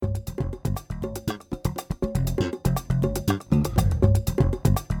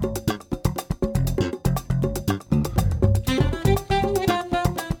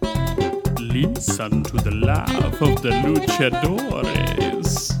listen to the laugh of the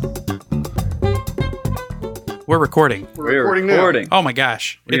luchadores. We're recording. We're recording. Oh my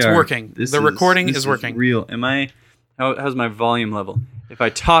gosh, it's working. The recording is working. Real. Am I? How's my volume level? If I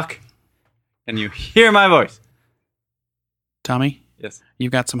talk, can you hear my voice? Tommy, Yes.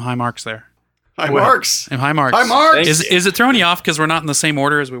 you've got some high marks there. High marks. And high marks. High marks. Is it throwing you off because we're not in the same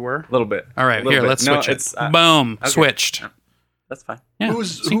order as we were? A little bit. All right, here, let's switch it. Boom, okay. switched. That's fine. Yeah.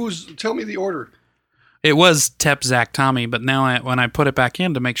 Who's? Tell me the order. It was Tep, Zach, Tommy, but now when I put it back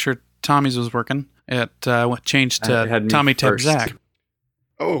in to make sure Tommy's was working, it changed It had to me Tommy, Tep, first. Zach.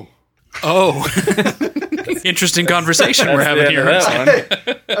 Oh. Interesting conversation we're having here. That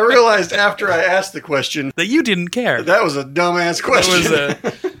one. I realized after I asked the question That you didn't care. that was a dumbass question. It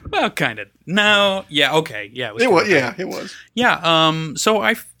was well, kind of. No, yeah, okay, yeah. It was. Yeah, it was. Yeah. So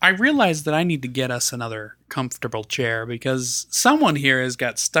I realized that I need to get us another comfortable chair because someone here has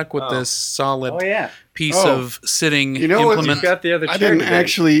got stuck with this solid piece of sitting You know what? implement. You got the other chair I didn't today.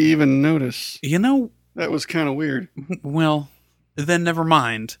 actually even notice. You know, That was kind of weird. well, then never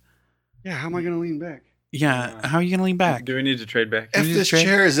mind. Yeah, how am I going to lean back? Yeah, how are you going to lean back? Do we need to trade back? F you this trade?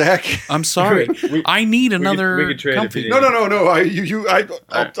 chair, Zach. I'm sorry. I need another we could trade if comfy. you No. need.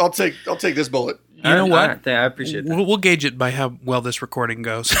 I'll take this bullet. You know what? I appreciate that. We'll gauge it by how well this recording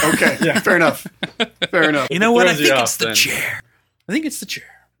goes. Okay. Fair enough. Fair enough. You know what? I throws you think off it's the then. chair. I think it's the chair.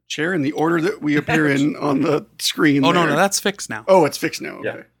 Chair in the order that we appear in on the screen. Oh, there. no, that's fixed now. Oh, it's fixed now.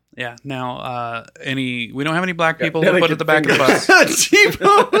 Okay. Yeah. Now, we don't have any black people Yeah, to put like at the back of the fingers. bus.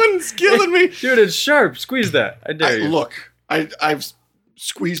 T-Bone's killing me. Dude, it's sharp. Squeeze that. I dare you. Look, I've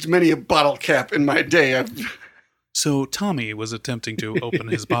squeezed many a bottle cap in my day. So Tommy was attempting to open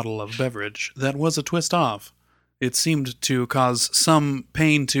his bottle of beverage that was a twist off. It seemed to cause some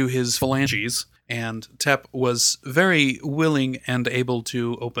pain to his phalanges, and Tep was very willing and able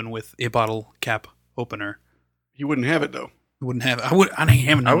to open with a bottle cap opener. You wouldn't have it though. Wouldn't have. I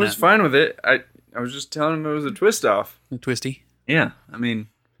haven't I done was that. fine with it. I was just telling him it was a twist off. Twisty. Yeah. I mean,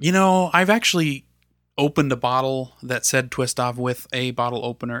 You know, I've actually opened a bottle that said twist off with a bottle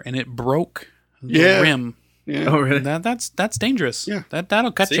opener, and it broke the Yeah. rim. Yeah. oh really? That's dangerous. Yeah.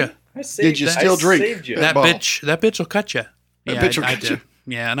 That'll cut See? you. I Did you still drink? Saved you. That bottle. bitch will cut you. That Yeah, bitch will I cut did. you.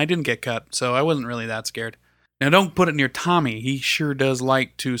 Yeah, and I didn't get cut, so I wasn't really that scared. Now, don't put it near Tommy. He sure does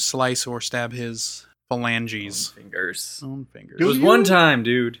like to slice or stab his phalanges. Fingers. Own fingers. It was one time,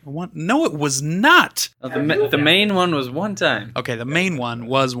 dude. No, it was not. The main one was one time. Okay, the main one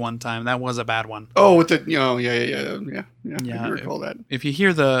was one time. That was a bad one. Oh, with the yeah. I Yeah, can recall that. If you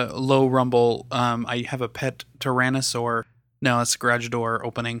hear the low rumble, I have a pet Tyrannosaur. No, it's a garage door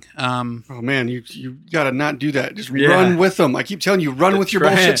opening. Oh man, you gotta not do that. Just Yeah. run with them. I keep telling you, run with your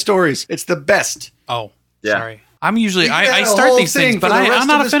Try bullshit it. stories. It's the best. Oh, Yeah. sorry. I'm usually You I got a start whole these things, thing but for the rest I'm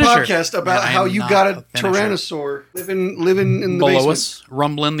not a of this finisher. podcast about Yeah, I how am you not got a a finisher. Tyrannosaur living in the Bolowus,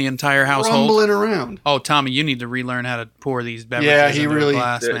 rumbling the entire basement, household. rumbling around. Oh, Tommy, you need to relearn how to pour these beverages Yeah, he into really- a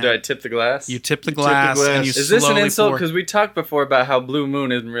glass, Do, man. do I tip the glass? You tip the tip the glass, and glass. you Is this an slowly insult? pour. Because we talked before about how Blue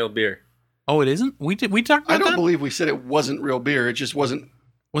Moon isn't real beer. Oh, it isn't? We talked about I don't that? believe we said it wasn't real beer. It just wasn't.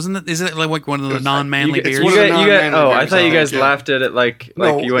 Wasn't it? Isn't it like one of the It's non-manly it's beers? one of the non-manly I beers, thought you guys yeah. laughed at it like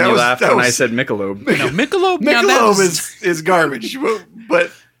No, when that you was- laughed that when I was- said Michelob. No, Michelob. Now Michelob that's- is garbage, but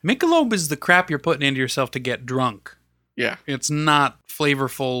Michelob is the crap you're putting into yourself to get drunk. yeah. It's not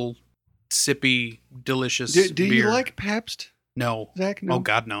flavorful, sippy, delicious Do beer. you like Pabst, No. Zach? No. Oh,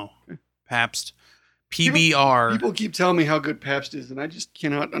 God, no. Pabst. PBR. People keep telling me how good Pabst is, and I just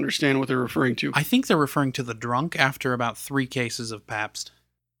cannot understand what they're referring to. I think they're referring to the drunk after about 3 cases of Pabst.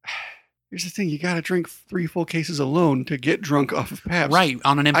 Here's the thing: you got to drink 3 full cases alone to get drunk off of Pabst. Right,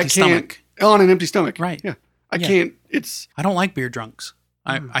 on an I empty can't stomach. on an empty stomach. Right. Yeah. I Yeah. can't. It's I don't like beer drunks.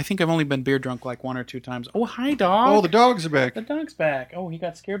 I think I've only been beer drunk like 1 or 2 times. Oh, hi, dog. oh, the dogs are back. The dog's back. Oh, he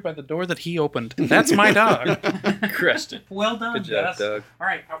got scared by the door that he opened. That's my dog. Crushed it. Well done, Good job, Gus. Doug. All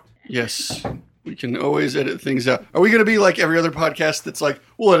right. Yes, we can always edit things out. Are we going to be like every other podcast that's like,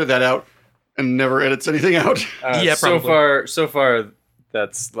 we'll edit that out and never edits anything out? Yeah, So probably. far,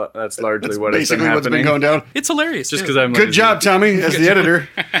 that's largely That's what has been basically what's been happening. going down. It's hilarious. Just too. because I'm Good lazy. job, Tommy, as the editor.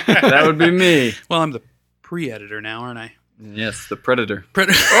 That would be me. Well, I'm the pre-editor now, aren't I? Yes, the Predator.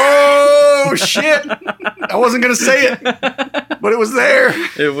 Oh shit! I wasn't going to say it, but it was there.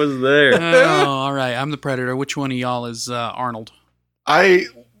 It was there. Oh, all right. I'm the predator. Which one of y'all is Arnold? I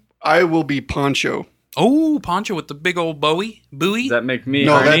will be Poncho. Oh, Poncho with the big old buoy. Does that make me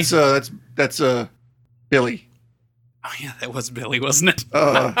No, Arnie? that's Billy. Oh, yeah, that was Billy, wasn't it?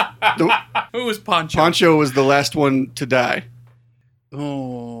 Who was Poncho? Poncho was the last one to die.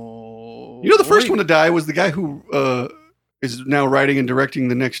 Oh. You know, the first one to die was the guy who is now writing and directing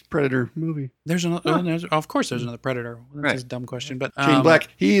the next Predator movie. There's another. Of course, there's another Predator. That's Right. a dumb question, but Shane Black.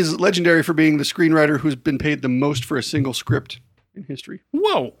 He is legendary for being the screenwriter who's been paid the most for a single script in history.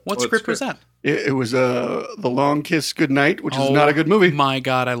 Whoa! What What script was that? It was The Long Kiss Goodnight, which is not a good movie. My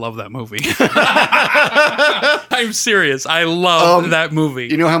God, I love that movie. I'm serious. I love that movie.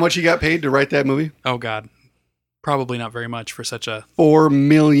 You know how much he got paid to write that movie? Oh God, probably not very much for such a. $4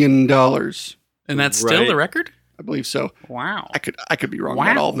 million. And that's still Right. the record. I believe so. Wow. I could be wrong Wow.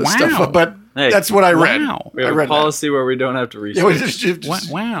 about all this Wow. stuff, but Hey. that's what I read. Wow. We I have a read that. policy where we don't have to research. Yeah,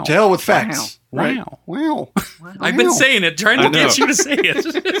 just Wow. to hell with facts. Wow. Right? Wow. Wow. I've been saying it, trying I to know. get you to say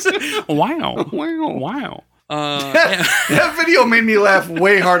it. Wow. Wow. Wow. That video made me laugh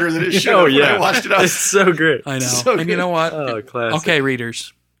way harder than it should have when I watched it. I It's was so great. I know. So and you good. know what? Oh, classic. Okay,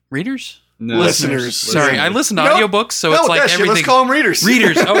 readers. Readers? No. Listeners. Sorry, I listen to No, audiobooks, so no, it's like that shit. everything. Let's call them readers.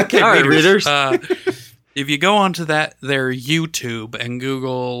 Readers. Okay, All right, readers. If you go onto their YouTube and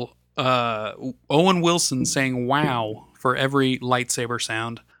Google Owen Wilson saying "wow" for every lightsaber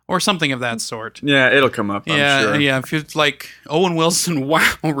sound or something of that sort. Yeah, it'll come up. I'm sure. Yeah. If it's like Owen Wilson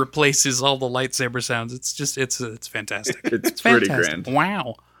 "wow" replaces all the lightsaber sounds, it's fantastic. It's pretty fantastic.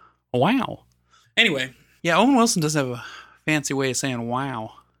 grand. Wow. Anyway, yeah, Owen Wilson does have a fancy way of saying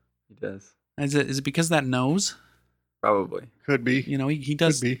 "wow." He does. Is it because of that nose? Probably. Could be. You know, he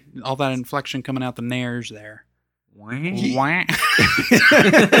does Could be. all that inflection coming out the nares there. Wow. Wow.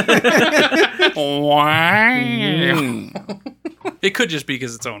 Wow. It could just be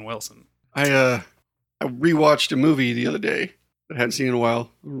because it's Owen Wilson. I rewatched a movie the other day that I hadn't seen in a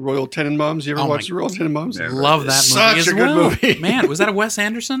while. Royal Tenenbaums. You ever Oh my watched the Royal Tenenbaums? Never. Love that movie Such as a good well. movie. Man, was that a Wes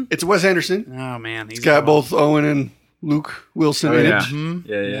Anderson? It's Wes Anderson. Oh man, It's got both Owen and Luke Wilson Oh, in yeah. it. Mhm.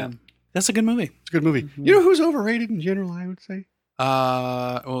 Yeah. That's a good movie. It's a good movie. Mm-hmm. You know who's overrated in general, I would say?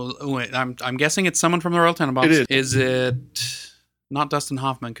 Well, wait, I'm guessing it's someone from the Royal Tenenbaums. It is. Is it not Dustin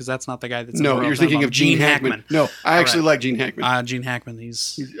Hoffman? Because that's not the guy that's in the No, Royal you're thinking Tenenbaums. of Gene Hackman. No, I actually like Gene Hackman. Gene Hackman.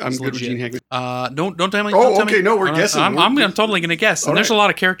 He's I'm he's good with legit. Gene Hackman. Don't tell me. Oh, don't tell me. okay, no, we're guessing. I'm totally gonna guess. And All there's right. a lot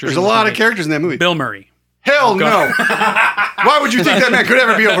of characters. There's in a this lot of movie. characters in that movie. Bill Murray. Hell no. Why would you think that man could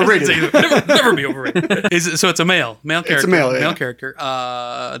ever be overrated? never be overrated. So it's a male character. It's a male, yeah. character.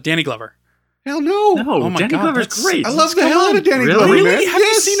 Danny Glover. Hell no. No, Oh my Danny God, Glover's that's- great. I love the Come hell out on. of Danny Really? Glover, Really? man. Have you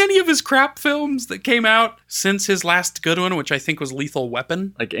Yes. seen any of his crap films that came out since his last good one, which I think was Lethal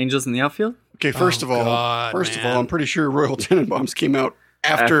Weapon? Like Angels in the Outfield? Okay, first Oh, of all, God, man. I'm pretty sure Royal Tenenbaums came out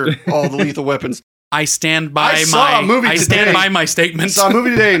after all the Lethal Weapons. I stand by I saw a movie I stand today. by my I statements. saw a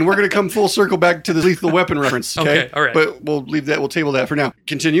movie today, and we're going to come full circle back to the Lethal Weapon reference. Okay, Okay, all right. But we'll leave that. We'll table that for now.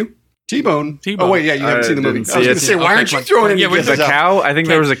 Continue. T-Bone. T-Bone. Oh wait, yeah, you haven't I seen the movie. didn't I was see going it. to say, why Okay, aren't you fine. throwing any Yeah, guesses There's a out? cow? I think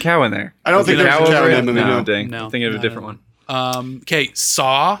there was a cow in there. I don't think Was there was a cow in that movie. No, No. dang. No. I'm thinking of a No, different no, one. Okay,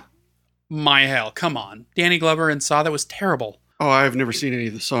 Saw. My hell, come on, Danny Glover and Saw. That was terrible. Oh, I've never seen any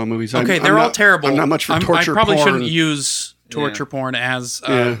of the Saw movies. Okay, I'm they're all not- terrible. I'm not much for torture I probably porn. shouldn't use torture porn as,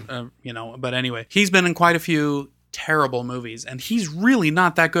 but anyway, he's been in quite a few terrible movies, and he's really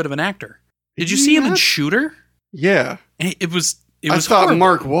not that good of an actor. Did you see him in Not- Shooter? Yeah, And It was I thought horrible.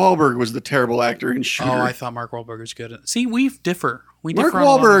 Mark Wahlberg was the terrible actor in Shooter. Oh, I thought Mark Wahlberg was good. See, we differ. We Mark differ on a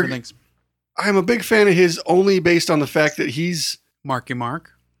lot of Wahlberg- different things. I'm a big fan of his only based on the fact that he's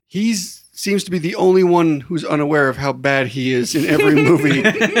seems to be the only one who's unaware of how bad he is in every movie.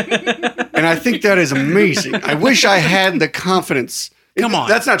 And I think that is amazing. I wish I had the confidence. Come on.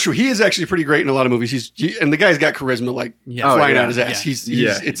 That's not true. He is actually pretty great in a lot of movies. And the guy's got charisma like Yeah. flying yeah. out his ass.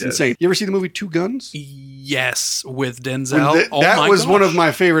 Yeah. It's he does. insane. You ever see the movie Two Guns? Yes, with When Denzel. that was one of gosh.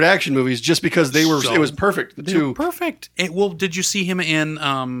 my favorite action movies just because they were So- it was perfect. The Dude, two. perfect. Did you see him in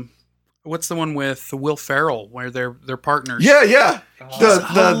what's the one with Will Ferrell where they're partners? Yeah, yeah.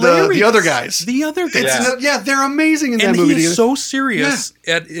 The other guys. The other guys. Yeah, they're amazing in that And movie. he is together. so serious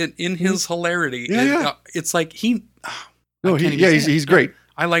in his hilarity. Yeah, yeah. It's like he. No, I can't even he's say it. he's great.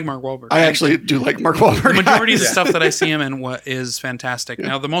 I like Mark Wahlberg. I actually do like Mark Wahlberg. The majority of the Yeah. stuff that I see him in is fantastic.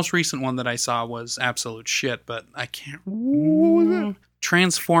 Now, the most recent one that I saw was absolute shit, but I can't. What was that?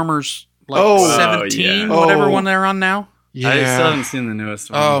 Transformers, like Oh. 17, Oh, yeah. whatever Oh. one they're on now. Yeah. I still haven't seen the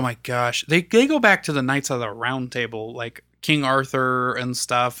newest one. Oh my gosh, they go back to the Knights of the Round Table, like King Arthur and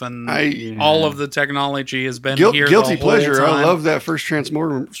stuff, and all of the technology has been here. guilty the whole pleasure. time. I love that first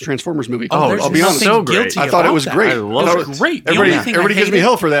Transformers movie. there's I'll be honest. nothing So great. guilty I thought it about was that. great. I love thought it. it was Great. The Everybody, only thing I everybody gives me hated-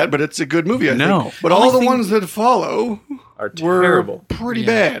 hell for that, but it's a good movie. I No. think. But Only all the thing- ones that follow Are were terrible. pretty Yeah.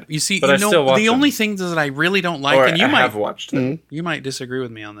 bad. You see, But I still watch the them. only thing that I really don't like, Or and you I might have watched it. you might disagree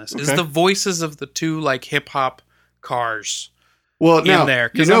with me on this, is Okay. the voices of the two like hip hop cars. Well, now there,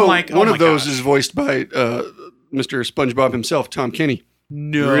 'cause you know, I'm like, oh one my of those gosh. is voiced by Mr. SpongeBob himself, Tom Kenny,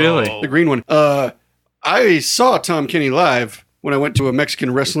 No, Really? the green one. I saw Tom Kenny live when I went to a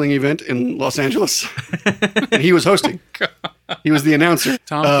Mexican wrestling event in Los Angeles, and he was hosting. He was the announcer,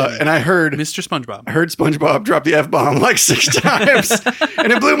 Tom Kenny. and I heard Mr. SpongeBob. SpongeBob drop the F-bomb like 6 times,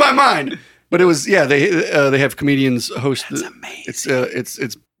 and it blew my mind. But it was they have comedians host. That's amazing.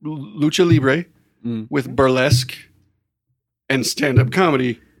 It's lucha libre with burlesque and stand-up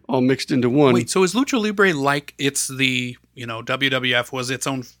comedy all mixed into one. Wait, so is Lucha Libre like it's the, WWF was its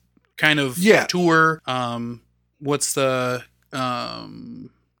own kind of tour? What's the,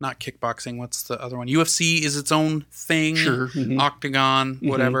 not kickboxing, what's the other one? UFC is its own thing. Sure. Mhm. Octagon,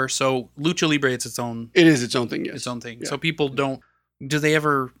 whatever. So Lucha Libre, it's its own. It is its own thing, yes. Its own thing. Yeah. So people do they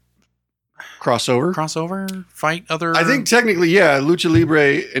ever Crossover. fight other? I think technically, yeah, Lucha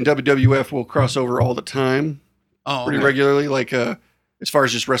Libre and WWF will cross over all the time, pretty regularly. Like, as far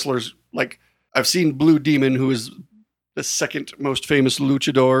as just wrestlers, like I've seen Blue Demon, who is the second most famous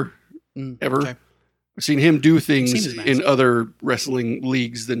luchador ever. Okay. I've seen him do I've seen things his in mask. other wrestling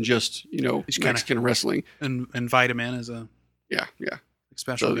leagues than just He's kinda- Mexican wrestling. And invite him in as a Yeah.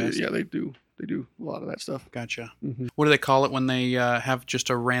 special So guest. yeah, they do a lot of that stuff. Gotcha. Mhm. What do they call it when they have just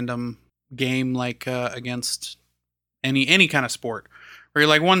a random game like against any kind of sport, where you're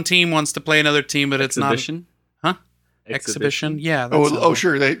like one team wants to play another team, but it's Exhibition? Huh? Exhibition. Yeah. That's Oh,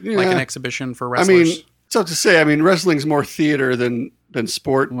 sure. They like an yeah. exhibition for I wrestlers. mean, it's tough to say. I mean, wrestling's more theater than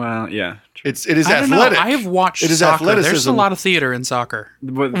sport. Well, yeah. True. It is I don't athletic. know. I have watched It is soccer. There's a athleticism. lot of theater in soccer.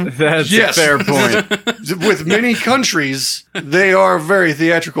 But that's Yes. a fair point. With many countries, they are very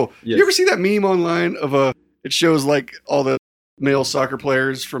theatrical. Yes. You ever see that meme online of it shows like all the male soccer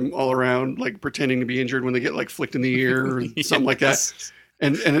players from all around like pretending to be injured when they get like flicked in the ear or something like that, Yes.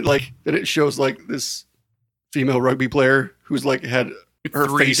 and it shows like this female rugby player who's like had her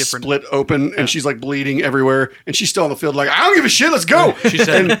 3 face different. split open and she's like bleeding everywhere and she's still on the field like, I don't give a shit, let's go. She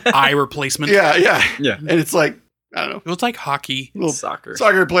said eye replacement. Yeah, Yeah. and it's like, I don't know, It was like hockey. little Soccer.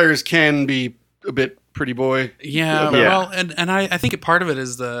 soccer players can be a bit pretty boy. Yeah, Yeah. well, and I think part of it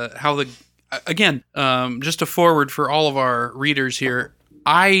is again, just a forward for all of our readers here.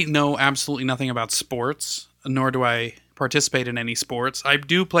 I know absolutely nothing about sports, nor do I participate in any sports. I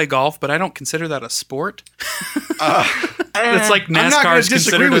do play golf, but I don't consider that a sport. It's like I'm not going NASCAR's to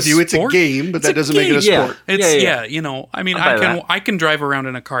disagree considered with you. It's a sport. game, but It's that a doesn't make it a game, yeah. sport. It's Yeah. I mean, I'll buy I can drive around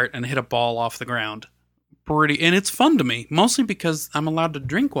in a cart and hit a ball off the ground, and it's fun to me, mostly because I'm allowed to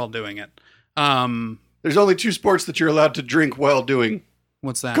drink while doing it. There's only 2 sports that you're allowed to drink while doing: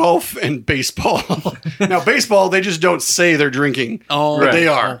 What's that? golf and baseball. Now, baseball, they just don't say they're drinking. Oh, But they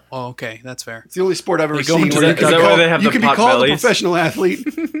are. Oh, okay, that's fair. It's the only sport I've ever They go seen into where you that- can, is be that why called, they have you the can be pot called a bellies? professional athlete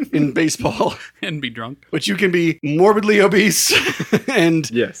in baseball, And be drunk. but you can be morbidly obese and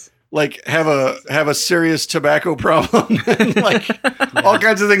Yes. like have a serious tobacco problem and like all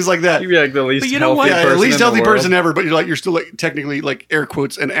kinds of things like that. You'd be like the least But you know healthy what? Yeah, person at least in the healthy world. person ever, but you're still like technically like air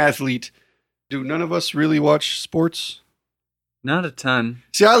quotes an athlete. Do none of us really watch sports? Not a ton.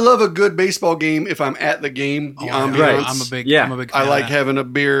 See, I love a good baseball game if I'm at the game, the Oh, ambiance. Right. I'm a big. Yeah. I'm a big. Fan I like of that. having a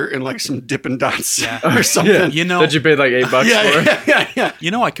beer and like some Dippin' Dots Yeah. or something. Yeah. You know, That you paid like $8 for.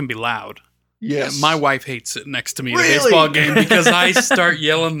 Yeah. I can be loud. Yes. My wife hates sitting next to me at a Really? baseball game because I start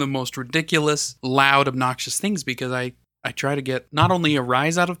yelling the most ridiculous, loud, obnoxious things because I try to get not only a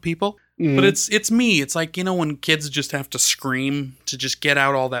rise out of people, Mhm. but it's me. It's like, when kids just have to scream to just get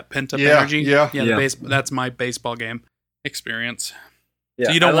out all that pent up Yeah, energy. yeah. Yeah. That's my baseball game experience. Yeah,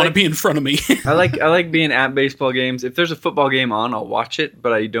 So you don't I want to like- be in front of me. I like being at baseball games. If there's a football game on, I'll watch it,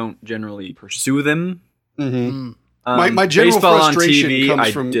 but I don't generally pursue them. Mhm. Mm. My general baseball on frustration TV, comes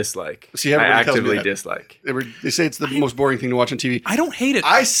I from- dislike. See, I everybody tells me actively that. dislike. They say it's the most boring thing to watch on TV. I don't hate it.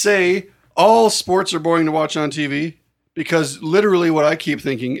 I say all sports are boring to watch on TV because literally what I keep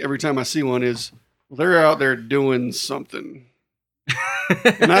thinking every time I see one is, well, they're out there doing something.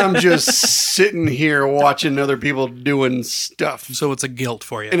 And I'm just sitting here watching other people doing stuff. so it's a guilt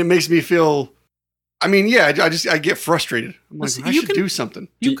for you. And it makes me feel, I mean, yeah, I get frustrated. I'm like, Listen, I you should can- do something.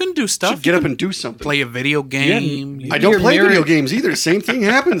 You can do I stuff. should get You up can and do something. play a video game. Yeah. I don't You're play mirroring- video games either. Same thing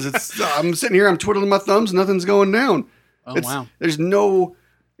happens. I'm sitting here, I'm twiddling my thumbs, nothing's going down. Oh, wow. There's no,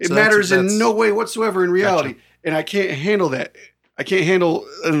 it So matters that's- in no way whatsoever in reality. Gotcha. And I can't handle that. I can't handle,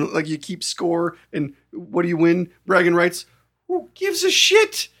 like, you keep score and what do you win? Bragging rights. Who gives a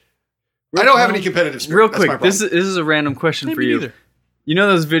shit? I don't have any competitive spirit. Real That's my quick, problem. this is a random question Maybe for you. neither. You know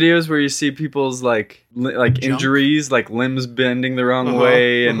those videos where you see people's like Jump? injuries, like limbs bending the wrong Uh-huh,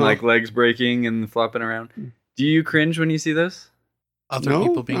 way and uh-huh. like legs breaking and flopping around? Do you cringe when you see those? Other no,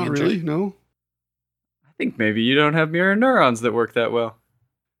 people being not injured. really. No. I think maybe you don't have mirror neurons that work that well.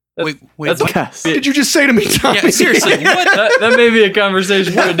 Wait, That's what? cast. What did you just say to me, Tommy? Yeah, seriously, what? That may be a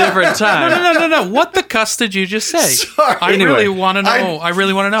conversation for a different time. No. What the cuss did you just say? Sorry. I Anyway, really want to know. I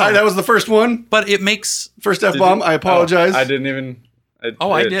really want to know. That was the first one. But it makes. First F-bomb. I apologize. I didn't even.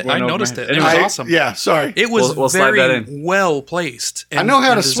 I did. I noticed it. It was awesome. Yeah, sorry. It was We'll slide that very in. well placed. I know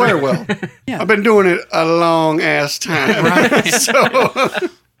how to swear well. Yeah. I've been doing it a long ass time. Right. So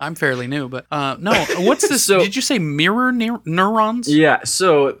I'm fairly new, but no. What's this? So- Did you say mirror neurons? Yeah,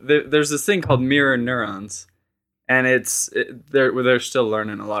 so there's this thing called mirror neurons, and they're still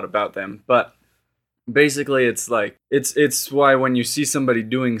learning a lot about them. But basically, it's like it's why when you see somebody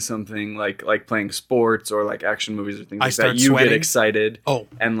doing something like playing sports or like action movies or things I like start that, you sweating. get excited Oh,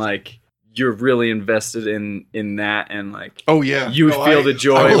 and like you're really invested in that, and like oh yeah. You feel the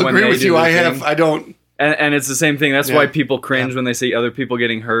joy I will when agree they with do you. the I thing. don't And it's the same thing. That's Yeah. why people cringe when they see other people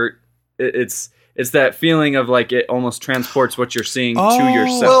getting hurt. It's that feeling of like it almost transports what you're seeing to Oh,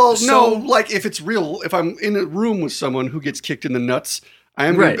 yourself. Well, So- no, like if it's real, if I'm in a room with someone who gets kicked in the nuts,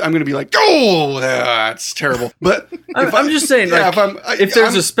 I'm Right. going to be like, oh, that's terrible. But I'm just saying, yeah, like, if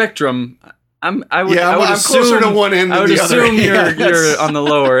there's a spectrum, I would I'm assume, closer to one end I than would the other. assume Yeah, you're that's- on the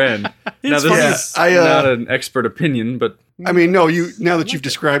lower end. Now this funny. is Yeah, not an expert opinion, but I mean, no, you now that you've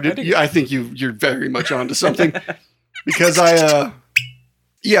described it, I think you're very much onto something because I've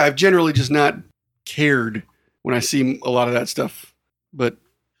generally just not cared when I see a lot of that stuff. But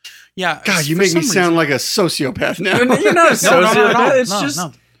yeah. God, you for make me some sound like a sociopath now. you're not a No, sociopath. no. It's No, just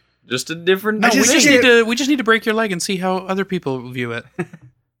no. just a different. No, I just we just need to break your leg and see how other people view it.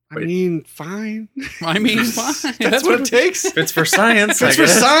 I mean, fine. I mean, fine. That's what it takes. If it's for science, It's I for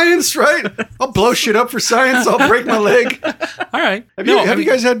guess. science, right? I'll blow shit up for science. I'll break my leg. All right. Have No, you I mean,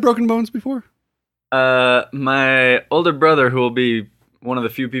 guys had broken bones before? My older brother, who will be one of the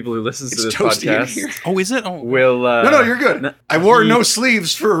few people who listens to It's this toasty in podcast, here. Oh, is it? Oh, will. No, you're good. I wore no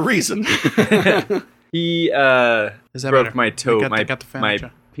sleeves for a reason. He is that broke better? my toe, I got the fan, my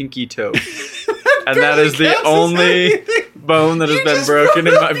Joe. pinky toe, and that is the only bone that has been broken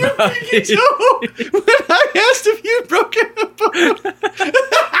in my body. When I asked if you'd broken a bone.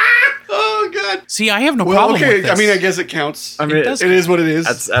 Oh God. See, I have no Well, problem okay. with this. I mean, I guess it counts. I mean, does- It is what it is.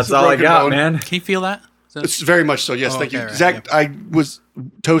 that's It's a all I broken got, bone. man. Can you feel that? Is that- It's very much so. Yes, Oh, thank you, okay, right, Zach. yeah. I was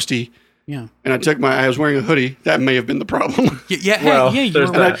toasty, yeah. and I was wearing a hoodie. That may have been the problem. Yeah. Well, yeah. You there's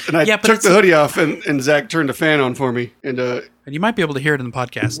were that. right. And I Yeah, but took it's- the hoodie off, and Zach turned the fan on for me. And And you might be able to hear it in the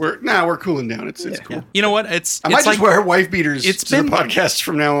podcast. we're cooling down. It's cool. Yeah. You know what? It's I might it's just like wear wife beaters it's to the been- podcast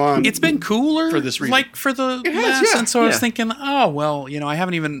from now on. it's been cooler For this reason. like for the It has, last, yeah, and so I was yeah. thinking, oh well,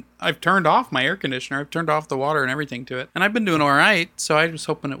 I've turned off my air conditioner, I've turned off the water and everything to it, and I've been doing all right. So I was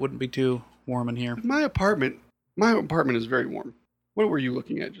hoping it wouldn't be too warm in here. My apartment is very warm. What were you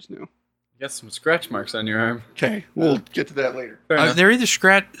looking at just now? You got some scratch marks on your arm. Okay, we'll get to that later. Fair enough. They're either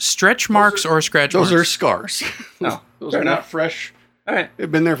stretch marks or scratch Those are marks. scars. Oh, Those fair are not enough. fresh. All right.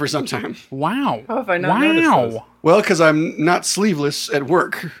 They've been there for some time. Wow. How have I not noticed those? Wow. Well, because I'm not sleeveless at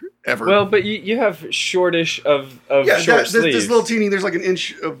work ever. Well, but you have shortish of yeah, short this sleeves. little teeny. There's like an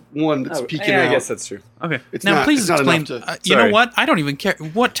inch of one that's Oh, peeking yeah, out. I guess that's true. Okay. It's Now, not, please it's not explain. enough to. You know Sorry. what? I don't even care.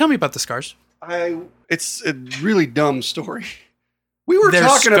 What? Tell me about the scars. It's a really dumb story. We were They're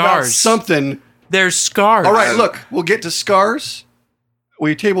talking about scars. something. There's scars. All right, look, we'll get to scars.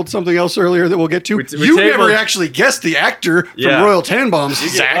 We tabled something else earlier that we'll get to. We You never tabled- actually guessed the actor from Yeah. Royal Tenenbaums, You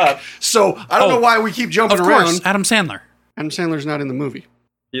gave Zach. up. So I don't Oh, know why we keep jumping Of course, around. Adam Sandler. Adam Sandler's not in the movie.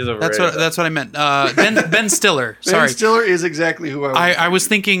 He's overrated. That's what I meant. Ben Stiller. Ben Sorry. Stiller is exactly who I was. I was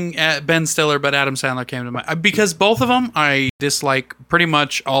thinking Ben Stiller, but Adam Sandler came to mind because both of them I dislike pretty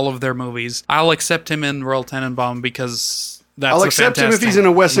much all of their movies. I'll accept him in Royal Tenenbaum because that's. I'll a accept him if fantastic he's in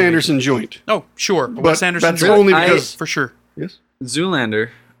a Wes movie. Anderson joint. Oh, sure, But Wes Anderson. that's only because for sure. yes,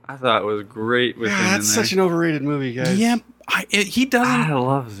 Zoolander, I thought was great with him in that's there. such an overrated movie, guys. Yeah, he doesn't. I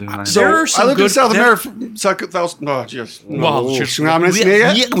love Zoolander. So There are some I lived in good- South there- America. Oh, just Well, just-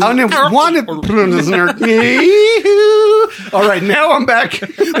 All right, now I'm back.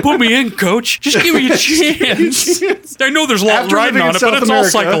 Put me in, coach. Just give me a chance. I know there's a lot After riding living in on it, South but it's all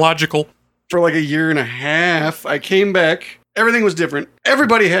America- psychological. For like a year and a half, I came back. Everything was different.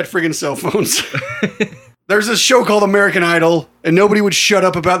 Everybody had friggin' cell phones. There's this show called American Idol, and nobody would shut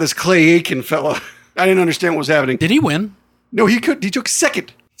up about this Clay Aiken fella. I didn't understand what was happening. Did he win? No, he took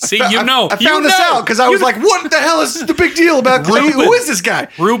second. See, I found this out because I was like, what the hell is the big deal about Clay? Ruben. Who is this guy?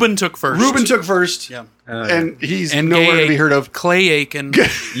 Ruben took first. Ruben took first, Yeah. and he's And nowhere Gay to be heard of. Clay Aiken.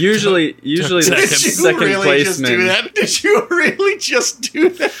 Usually the Did Did you second really placement. just do that? Did you really just do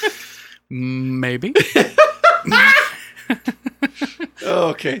that? Maybe.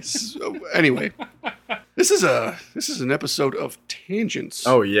 Okay. So, anyway, this is an episode of Tangents.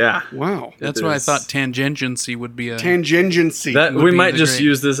 Oh yeah. Wow. That's It why I is. thought tangency would be a. Tangency. That would we be might the just great-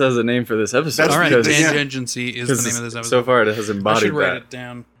 use this as a name for this episode. That's All right, because- yeah. tangency is the name of this episode. So far, it has I embodied should write that. it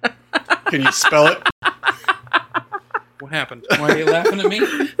down. Can you spell it? What happened? Why are you laughing at me?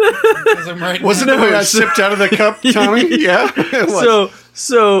 Because I'm writing. Was it the way I sipped out of the cup, Tommy? Yeah. It was.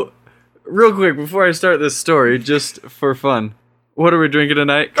 So, real quick before I start this story, just for fun, what are we drinking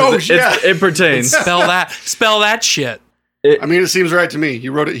tonight? 'Cause Oh, yeah. it pertains. Spell that shit. I mean, it seems right to me.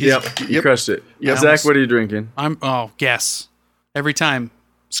 You wrote it. You crushed it. Yep. Zach, what are you drinking? Guess. Every time.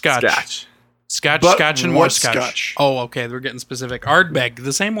 Scotch. Scotch. But Scotch, and more what scotch. Scotch? Oh, okay. We're getting specific. Ardbeg,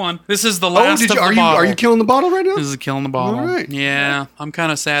 the same one. This is the Oh, last of the are bottle. you killing the bottle right now? This is killing the bottle. All right. Yeah, I'm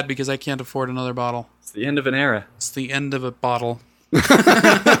kind of sad because I can't afford another bottle. It's the end of an era. It's the end of a bottle.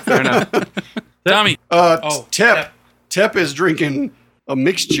 Fair enough. Tommy. Tep. Tep is drinking a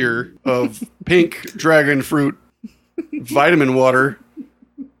mixture of pink dragon fruit, vitamin water,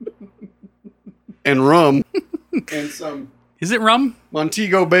 and rum, and some Is it rum?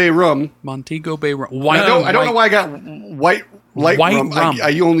 Montego Bay rum. Montego Bay rum. White. I don't know why I got light White rum. rum.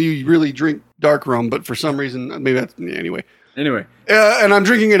 I only really drink dark rum, but for some reason, maybe that's anyway. Anyway, And I'm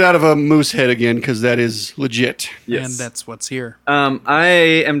drinking it out of a moose head again because that is legit. yes. And that's what's here. I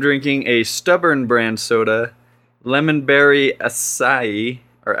am drinking a Stubborn brand soda, lemon berry acai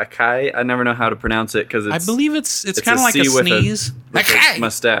or acai. I never know how to pronounce it because I believe it's kind of like C a with sneeze. with a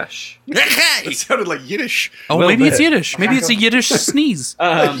mustache. It sounded like Yiddish. Oh, Little maybe it's bit. Yiddish. Maybe it's a Yiddish sneeze.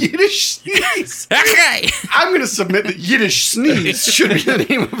 Yiddish sneeze. I'm going to submit that Yiddish sneeze should be the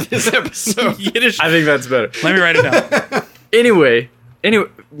name of this episode. Yiddish. I think that's better. Let me write it down. Anyway,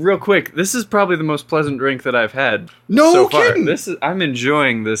 real quick, this is probably the most pleasant drink that I've had No so far. kidding. I'm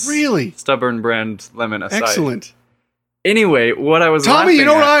enjoying this Really? Stubborn brand lemon acai. Excellent. Anyway, what I was Tommy, you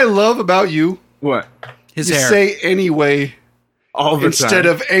know what laughing I love about you? at- what? His You hair. say anyway All the instead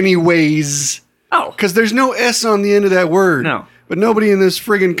time. of anyways. Oh, Because there's no S on the end of that word. No. But nobody in this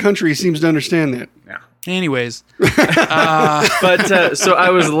friggin' country seems to understand that. yeah. Anyways, But so I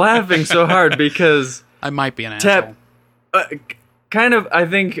was laughing so hard because I might be an Tep asshole. kind of, I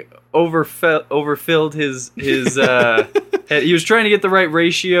think, overfilled his head. He was trying to get the right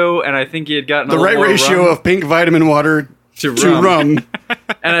ratio, and I think he had gotten The a right little more ratio rum of pink vitamin water to to rum.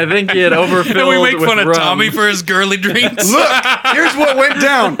 and I think he had overfilled. And we make with fun of rum. Tommy for his girly drinks. Look, here's what went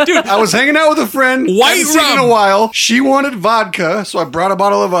down. Dude, I was hanging out with a friend. White hadn't seen in rum. a while. She wanted vodka, so I brought a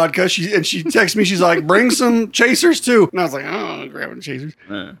bottle of vodka. She texted me. She's like, "Bring some chasers too." And I was like, "Oh, I'm grabbing chasers."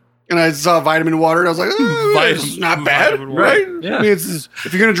 Yeah. And I saw vitamin water, and I was like, "Oh, it's not bad, Vitamin water. right?" Yeah. I mean,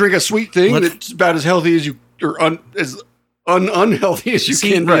 if you're gonna drink a sweet thing Let's- that's about as healthy as you or as unhealthy as you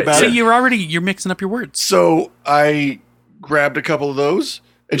See, can be right, about so it. you're mixing up your words. So I grabbed a couple of those,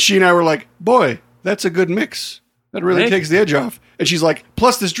 and she and I were like, "Boy, that's a good mix. That really Hey. takes the edge off." And she's like,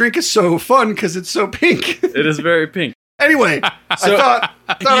 "Plus, this drink is so fun because it's so pink." It is very pink. Anyway, So- I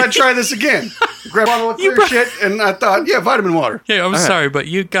thought I'd try this again. Grab a bottle of clear shit, and I thought, yeah, vitamin water. Yeah, I'm right. sorry, but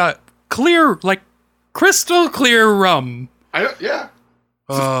you got clear, like crystal clear rum. Yeah.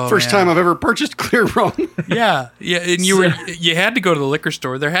 Oh, First man. time I've ever purchased clear rum. Yeah, and you had to go to the liquor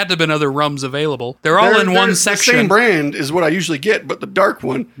store. There had to have been other rums available. They're all in one The section. same brand is what I usually get, but the dark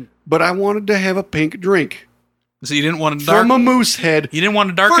one. But I wanted to have a pink drink So you didn't want to dark. from a moose head. You didn't want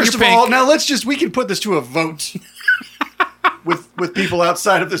to darken First your of pink. all, now we can put this to a vote with people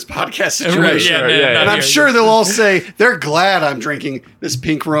outside of this podcast situation. Right, Sure, yeah, yeah, And I'm yeah. sure they'll all say they're glad I'm drinking this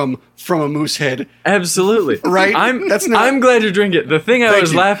pink rum from a moose head. Absolutely. Right? That's not- I'm glad you drink it. The thing I Thank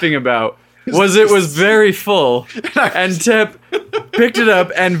was you. laughing about was it was very full, and Tep picked it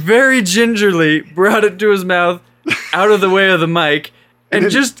up and very gingerly brought it to his mouth out of the way of the mic and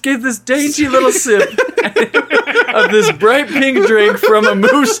just gave this dainty little sip of this bright pink drink from a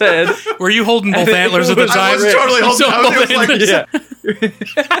moose head. Were you holding both antlers at the was time? I was totally You holding. saw I was both like, antlers.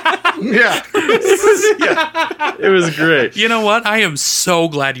 Yeah, yeah, it was great. You know what? I am so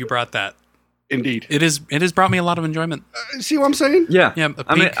glad you brought that. indeed. It has brought me a lot of enjoyment. See what I'm saying? Yeah, Yeah, a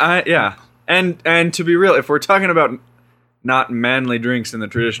I mean, pink. yeah, and to be real, if we're talking about not manly drinks in the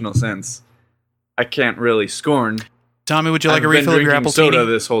traditional sense, I can't really scorn. Tommy, would you like I've a been refill of your drinking apple soda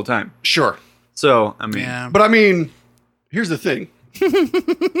tea? this whole time. Sure. So I mean, Yeah. But I mean, here's the thing.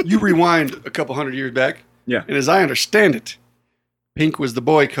 You rewind a couple hundred years back, yeah, and as I understand it, pink was the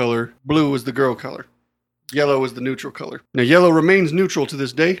boy color, blue was the girl color, yellow was the neutral color. Now, yellow remains neutral to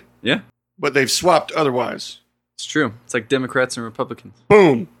this day, yeah, but they've swapped otherwise. it's true. It's like Democrats and Republicans.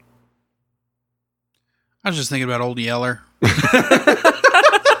 Boom. I was just thinking about old Yeller.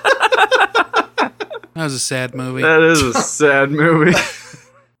 That was a sad movie. That is a sad movie.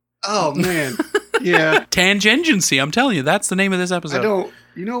 Oh man, yeah. Tangency. I'm telling you, that's the name of this episode. I don't.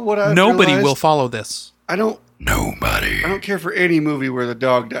 You know what? I've Nobody realized? will follow this. I don't. Nobody. I don't care for any movie where the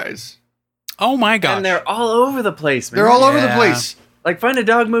dog dies. Oh my gosh. And they're all over the place, man. They're all over the Yeah. place. Like, find a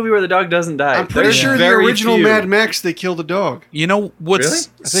dog movie where the dog doesn't die. I'm pretty There's sure the very original few. Mad Max they killed a dog. You know what's Really?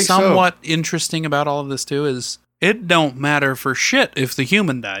 I think so. somewhat interesting about all of this too is it don't matter for shit if the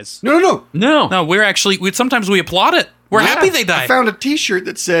human dies. No. No. No, sometimes we applaud it. We're Yeah. happy they I died. found a T-shirt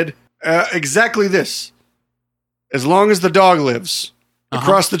that said exactly this: "As long as the dog lives,"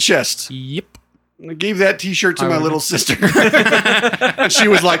 across the chest. Yep. I gave that T-shirt to I my would- little sister, and she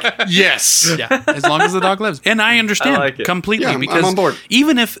was like, "Yes." Yeah, as long as the dog lives. And I understand I like it. completely Yeah, I'm because on board.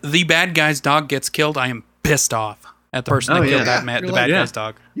 even if the bad guy's dog gets killed, I am pissed off at the person that Oh, killed yeah. the You're bad like, guy's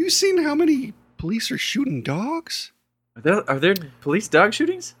dog. You seen how many police are shooting dogs? Are there police dog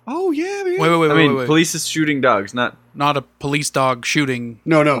shootings? Oh yeah, man. Wait. Police is shooting dogs, not... Not a police dog shooting.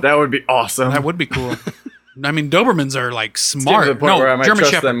 No. That would be awesome. That would be cool. I mean, Dobermans are like It's getting smart. to the point No, where I might German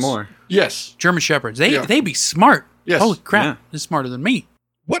trust shepherds. them more. Yes. German shepherds. Yeah. They be smart. Yes. Holy crap! Yeah. They're smarter than me.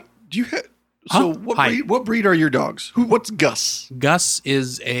 What do you have? Huh? So Hi. what breed are your dogs? What's Gus? Gus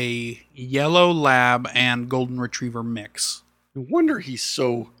is a yellow lab and golden retriever mix. No wonder he's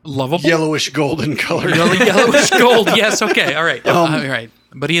so Lovable. yellowish golden color. Yellowish gold. Yes. Okay. All right. Um, All right.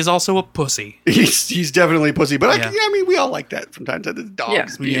 But he is also a pussy. he's definitely pussy, but Yeah. I mean we all like that from time to time. The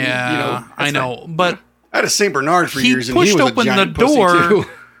dogs, being, Yeah, you know. I know. But I had a Saint Bernard for he years, and he pushed was open a the giant pussy, door, too.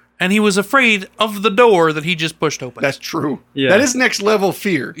 and he was afraid of the door that he just pushed open. That's true. Yeah. That is next level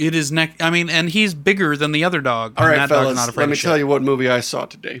fear. It is I mean, and he's bigger than the other dog. All and right, that dog's fellas, not afraid let me of shit. tell you what movie I saw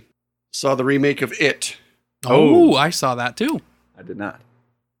today. Saw the remake of It. Oh, I saw that too. I did not.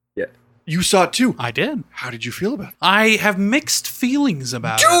 You saw it too. I did. How did you feel about it? I have mixed feelings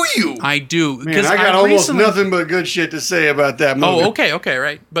about it. Do you? I do. Man, I got almost nothing but good shit to say about that movie. Oh, okay,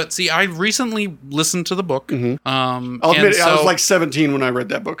 right. But see, I recently listened to the book. Mhm. I'll I'll admit, I was like 17 when I read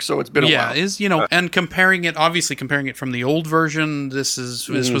that book, so it's been a while. is and comparing it from the old version, this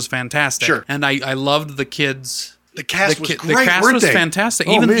was fantastic. Sure. And I loved the kids. The cast was The great, cast weren't was they? fantastic.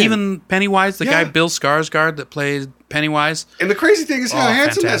 Oh, man. Even Pennywise, the Yeah. guy Bill Skarsgård that played Pennywise. And the crazy thing is how Oh,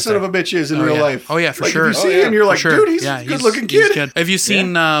 handsome fantastic. that son of a bitch is in Oh, real yeah. life. Oh, yeah, for Like, sure. If you see Oh, yeah. him, you're like, For sure. dude, he's Yeah, a good-looking he's kid. good. Have you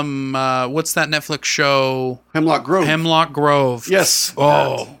seen what's that Netflix show? Hemlock Grove. Hemlock Grove. Yes.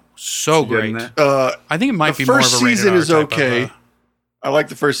 Oh, so She good in great. that? I think it might The be more of first a rated season R is type of, okay. I like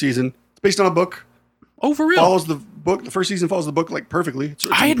the first season. It's based on a book. oh, for real? Follows the book. The first season follows the book like perfectly. It's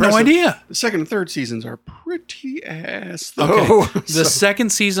I had no impressive. idea. The second and third seasons are pretty ass though. Okay. The So-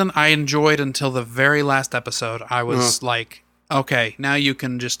 second season I enjoyed until the very last episode. I was Uh-huh. like, okay, now you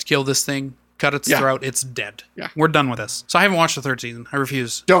can just kill this thing, cut its Yeah. throat, it's dead. Yeah. We're done with this. So I haven't watched the third season. I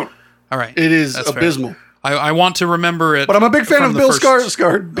refuse. don't. All right. It is That's fair. abysmal. I want to remember it. But I'm a big fan from of the Bill first-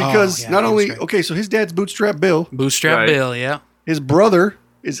 Skarsgård because yeah, not he was only great. okay, so his dad's Bootstrap Bill. Bootstrap Right. Bill, yeah. His brother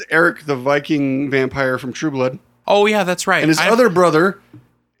is Eric the Viking vampire from True Blood, Oh, yeah, that's right. and his other brother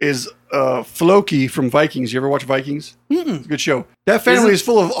is Floki from Vikings. You ever watch Vikings? It's a good show. That family is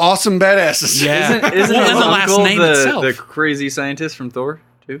full of awesome badasses. Yeah. Isn't Well, his and the last uncle name itself. the crazy scientist from Thor,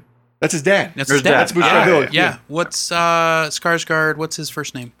 too? That's his dad. That's Or his dad. dad. That's Bootstrap Ah, Bill. Yeah. What's Skarsgård? What's his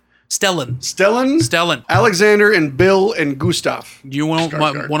first name? Stellan. Stellan, Alexander, and Bill and Gustav. You want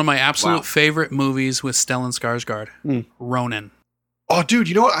Skarsgård. one of my absolute Wow. favorite movies with Stellan Skarsgård? Ronin. Oh, dude,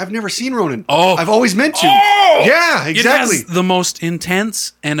 you know what? I've never seen Ronin. Oh. I've always meant to. Oh! Yeah, exactly. It has the most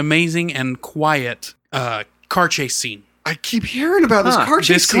intense and amazing and quiet car chase scene. I keep hearing about this Huh. car chase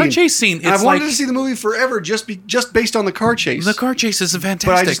This scene. car chase scene, And I've it's wanted like to see the movie forever just based on the car chase. the car chase is just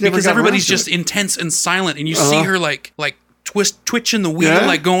fantastic never because got everybody's around to just it. intense and silent, and you see her like twitching the wheel, Yeah.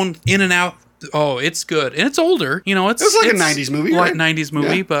 like going in and out. Oh, it's good, and it's older. You know, it's It's like a 90s movie, like right? 90s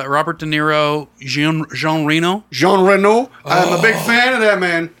movie. Yeah. But Robert De Niro, Jean Reno. Jean Reno. I'm a big fan of that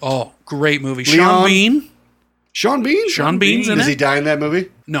man. Oh, great movie. Leon. Sean Bean. Sean Bean. Sean Bean's in Does it? he die in that movie?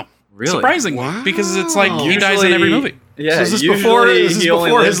 No, Really? surprisingly, Wow. because it's like he dies in Usually- every movie. Yeah, So is this usually before, he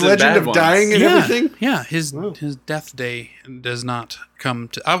only his lives in legend bad of ones. dying and everything? Yeah, his death day does not come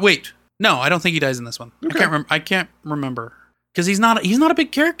to. Wait, no, I don't think he dies in this one. Okay. I can't remember because he's not a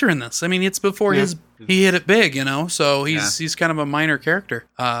big character in this. I mean, it's before he hit it big, you know. So he's kind of a minor character.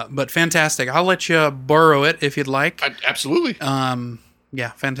 But fantastic. I'll let you borrow it if you'd like. Absolutely.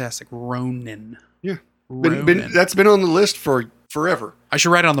 Yeah, fantastic. Ronin. Yeah. Ronin. That's been on the list for forever. I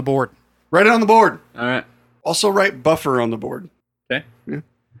should write it on the board. Write it on the board. All right. Also write Buffer on the board. Okay.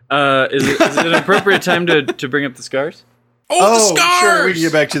 Yeah. Is it an appropriate time to bring up the scars? Oh, the scars! Sure, we can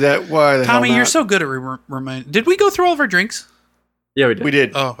get back to that. Why the Tommy, hell you're not? so good at remind. Did we go through all of our drinks? Yeah, we did. We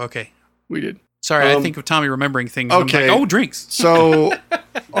did. Oh, okay. We did. Sorry, I think of Tommy remembering things. Okay. I'm like, oh, drinks. So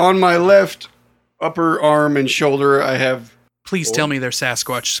on my left upper arm and shoulder, I have Please tell me they're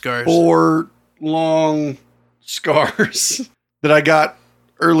Sasquatch scars. 4 long scars that I got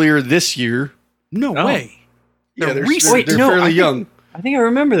earlier this year. No Oh. way. Yeah, they're recent. Wait, they're no, fairly I young. I think I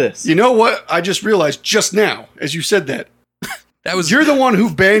remember this. You know what? I just realized just now, as you said that, That was you're the one who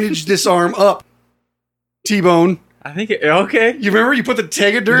bandaged this arm up, T-Bone. I think okay. You remember you put the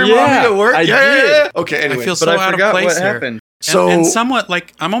Tegaderm on me Yeah, at work? I Yeah. did. Okay, anyway. I feel But so I out of forgot place what here. happened. And somewhat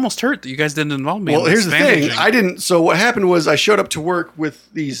like I'm almost hurt that you guys didn't involve me. Well, in here's this the thing. bandaging. I didn't. So what happened was I showed up to work with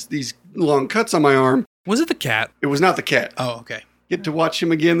these long cuts on my arm. Was it the cat? It was not the cat. Oh, okay. Get to watch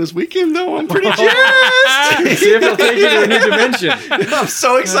him again this weekend, though. I'm pretty See jazzed. if it'll take you to a new dimension. I'm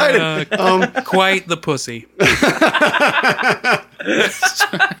so excited. Quite the pussy.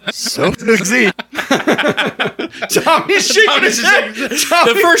 So sexy. Tommy's shaking his head.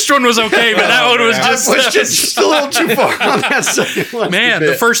 The first one was okay, but that one was I just pushed it just a little too far on that second one. man.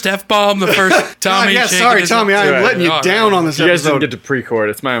 The first F-bomb, the first Tommy. yeah, shaking sorry, his- Tommy. I am Right. letting you All down right. on this You guys episode. didn't get to pre-cord.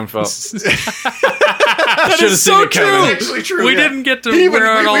 It's my own fault. That Should've is seen so it coming. true. It's actually true. We yeah. didn't get to we wear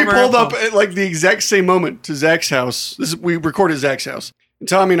out all we of our pulled up F-bombs. at like the exact same moment to Zach's house. We recorded at Zach's house. And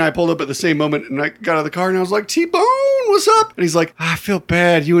Tommy and I pulled up at the same moment, and I got out of the car, and I was like, T-Bone, what's up? And he's like, I feel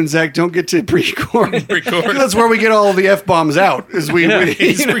bad. You and Zach don't get to pre-record. Pre-record. That's where we get all the F-bombs out, is we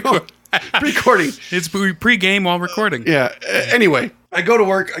He's you know, record- recording. It's pre-game while recording. Yeah. Anyway, I go to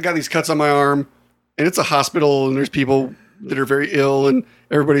work. I got these cuts on my arm, and it's a hospital, and there's people that are very ill, and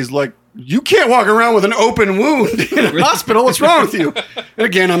everybody's like, you can't walk around with an open wound in a hospital. What's wrong with you? And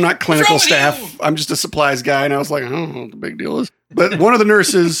again, I'm not clinical staff. I'm just a supplies guy. And I was like, I don't know what the big deal is. But one of the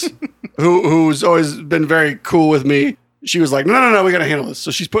nurses who's always been very cool with me, she was like, no, we got to handle this.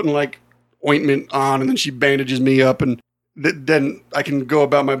 So she's putting like ointment on, and then she bandages me up, and then I can go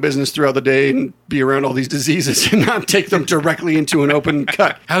about my business throughout the day and be around all these diseases and not take them directly into an open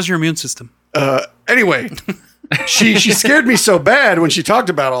cut. How's your immune system? Anyway, she scared me so bad when she talked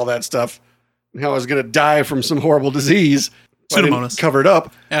about all that stuff, and how I was going to die from some horrible disease. I didn't Pseudomonas. cover it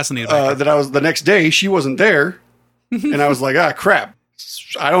up. Acinetobacter. That I was the next day, she wasn't there, and I was like, crap.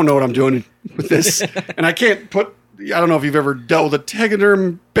 I don't know what I'm doing with this, and I can't put. I don't know if you've ever dealt with a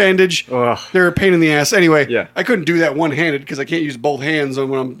Tegaderm bandage. Ugh. They're a pain in the ass. Anyway, Yeah. I couldn't do that one-handed because I can't use both hands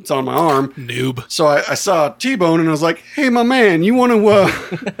when it's on my arm. Noob. So I saw T-Bone, and I was like, hey, my man, you want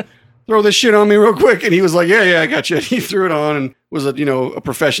to throw this shit on me real quick? And he was like, yeah, I got you. He threw it on and was a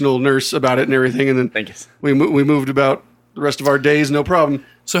professional nurse about it and everything. And then Thank you. we moved about the rest of our days, no problem.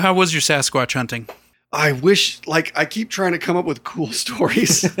 So how was your Sasquatch hunting? I wish, I keep trying to come up with cool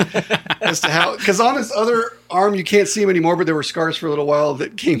stories as to how, because on his other arm, you can't see him anymore, but there were scars for a little while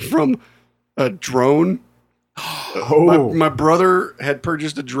that came from a drone. My brother had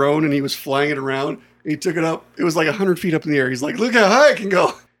purchased a drone, and he was flying it around. And he took it up. It was like 100 feet up in the air. He's like, look how high I can go.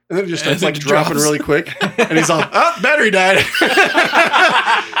 And then it just starts And like it dropping drops. really quick. And he's all, battery died.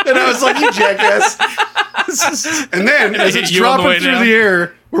 And I was like, you jackass. And then as hit it's you on the dropping way through down. the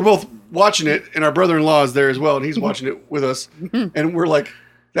air, we're both watching it, and our brother-in-law is there as well, and he's watching it with us. And we're like,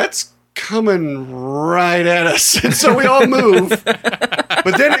 that's coming right at us. And so we all move.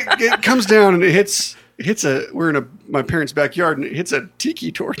 But then it comes down and it hits we're in my parents' backyard, and it hits a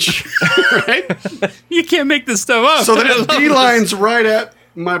tiki torch. Right? You can't make this stuff up. So then it beelines right at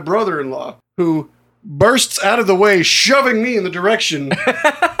my brother-in-law, who bursts out of the way, shoving me in the direction.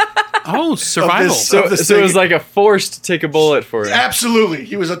 Oh, survival. So- So it was like a forced take a bullet for him. Absolutely.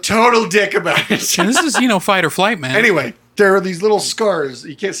 He was a total dick about it. And this is, fight or flight, man. Anyway, there are these little scars.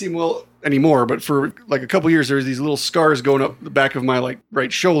 You can't see them well anymore, but for like a couple years, there was these little scars going up the back of my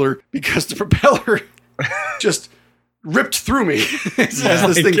right shoulder because the propeller just ripped through me as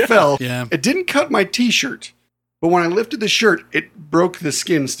this thing fell. Yeah. It didn't cut my t-shirt, but when I lifted the shirt, it broke the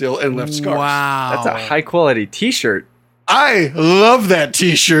skin still and left scars. Wow. That's a high quality T-shirt. I love that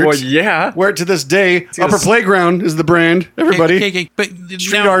t-shirt. Well, yeah. Wear it to this day. gonna Upper s- Playground is the brand. Everybody. Okay, but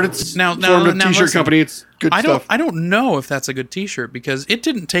Street Art, it's formed a t-shirt listen. company. It's good stuff. I don't know if that's a good T-shirt because it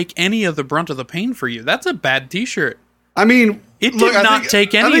didn't take any of the brunt of the pain for you. That's a bad T-shirt. I mean, It did I not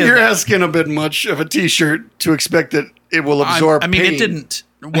take any I think of you're that. asking a bit much of a t-shirt to expect that it will absorb I mean, pain. it didn't.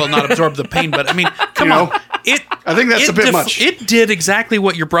 Well, not absorb the pain, but I mean, come You on. know, It. I think that's it a bit much. It did exactly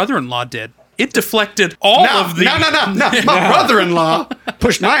what your brother-in-law did. It deflected all of the. No. My brother-in-law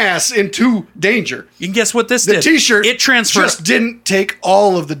pushed my ass into danger. And guess what this The did? t-shirt It transferred. just didn't take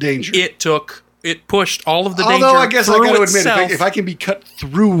all of the danger. It pushed all of the danger. Although I guess I through got to admit, itself. if I can be cut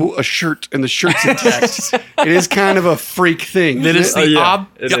through a shirt and the shirt's intact, it is kind of a freak thing. That isn't is it? the, yeah,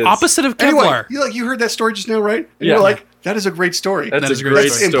 it is. opposite of Anyway, Kevlar. you heard that story just now, right? And Yeah. you're like, That is a great story. That's That is a a great great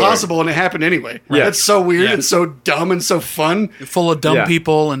That's story. impossible, and it happened anyway. Yeah. That's so weird Yeah. and so dumb and so fun. Full of dumb Yeah.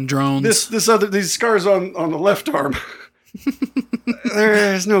 people and drones. These scars on the left arm.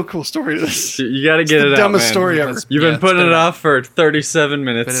 There's no cool story to this. You got to get The it out, dumbest man. story ever. You've Yeah, been putting spit it it out. off for 37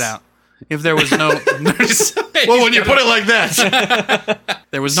 minutes. Spit it out. If there was no, Well, when you put it like that.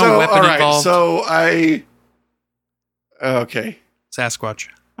 there was no weapon all right. involved. So okay. Sasquatch.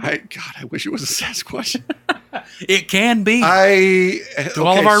 I wish it was a Sasquatch. It can be. To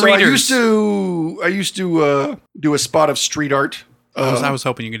all of our readers. I used to do a spot of street art. I was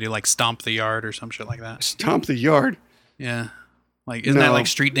hoping you could do like stomp the yard or some shit like that. Stomp the yard. Yeah. Like, isn't that No. like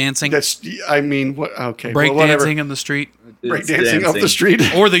street dancing? That's. I mean, what? Okay. Break well, whatever. dancing in the street? Break It's dancing up the dancing.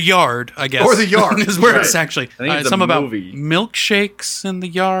 street. Or the yard, I guess. Or the yard. is where Right. it's actually. think it's a some about movie. milkshakes in the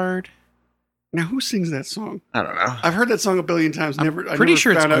yard. Now, who sings that song? I don't know. I've heard that song a billion times. I Pretty never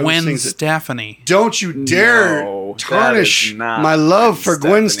sure it's found out who Gwen sings it. Stefani. Don't you dare No, that tarnish is not my love Gwen for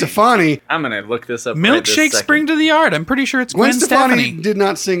Gwen Stefani. Stefani. I'm going to look this up right this Milkshakes second. bring to the yard. I'm pretty sure it's Gwen Gwen Stefani Stefani. did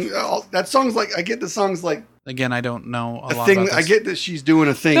not sing. That song's like, I get the song's like Again, I don't know a a lot thing. about this. I get that she's doing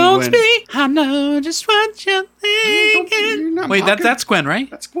a thing. Don't when, speak. I know just what you're you're thinking. not Wait, mocking. that's Gwen, right?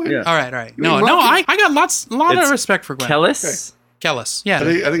 That's Gwen. Yeah. All right. You No, ain't no, mocking. I got a lot It's of respect for Gwen. Kellis? Kellis, yeah. I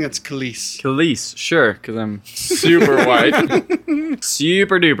think that's Khalees. Khalees, sure, because I'm super white.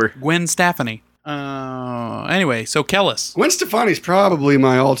 Super duper. Gwen Stefani. Anyway, so Kellis. Gwen Stefani's probably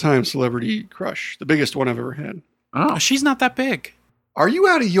my all-time celebrity crush, the biggest one I've ever had. Oh, she's not that big. Are you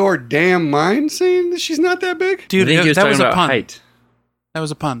out of your damn mind saying that she's not that big? Dude, I think he was that talking was a about pun. height. That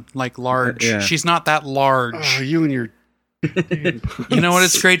was a pun. Like large. Yeah. She's not that large. Oh, you and your. You know what?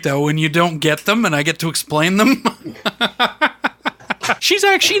 It's great though when you don't get them and I get to explain them. She's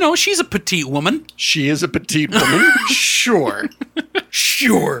actually, she's a petite woman. She is a petite woman. Sure.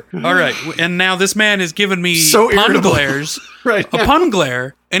 Sure. All right. And now this man is giving me So pun irritable. glares. Right. A pun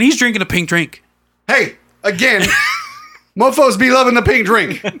glare, and he's drinking a pink drink. Hey, again, mofos be loving the pink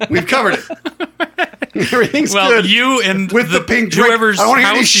drink. We've covered it. Everything's Well, good you and with the pink drink. whoever's I don't want to hear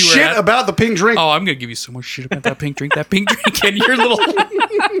any house you were shit at. about the pink drink. Oh, I'm gonna give you so much shit about that pink drink. That pink drink, and your little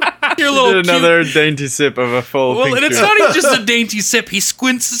Did cute- another dainty sip of a full Well, pink and it's drink. not even just a dainty sip. He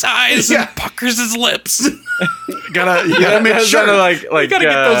squints his eyes Yeah. and puckers his lips. You gotta make That's sure. kinda like You gotta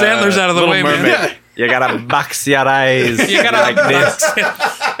get those antlers out of the Little way, man. Mermaid. Yeah. You gotta box your eyes You gotta like this. You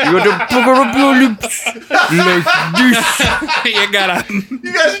gotta pucker up your lips like this. You gotta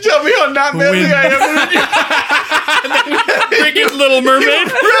You guys are telling me how not manly Win. I am. freaking Little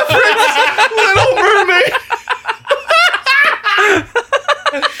Mermaid. Little Mermaid.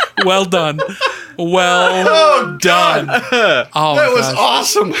 Well done. Well Oh, done. God. Oh, That my was gosh.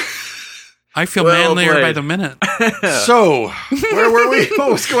 awesome. I feel Well manlier by played. the minute. So, where were we?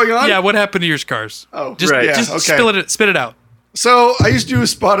 What was going on? Yeah, what happened to your scars? Oh, Just, right. just okay. spit it out. So I used to do a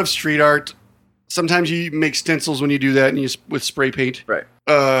spot of street art. Sometimes you make stencils when you do that, and you with spray paint. Right.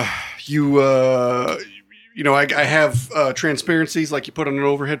 I have transparencies like you put on an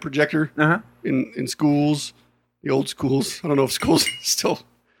overhead projector Uh-huh. in schools, the old schools. I don't know if schools still do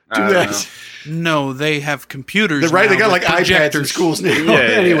I don't that. No, they have computers. They're right. They now got with like iPads in projectors. schools now. Yeah.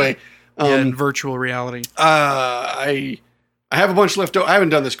 Anyway, And virtual reality. I have a bunch left over. I haven't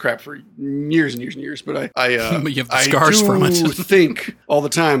done this crap for years and years and years, but I But you have the I scars do from it. think all the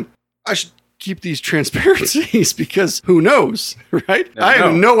time I should keep these transparencies because who knows, right? Never I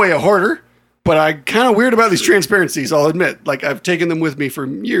am in know. no way a hoarder, but I'm kind of weird about these transparencies. I'll admit, like I've taken them with me for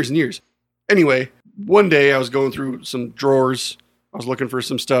years and years. Anyway, one day I was going through some drawers. I was looking for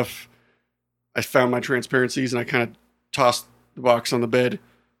some stuff. I found my transparencies and I kind of tossed the box on the bed.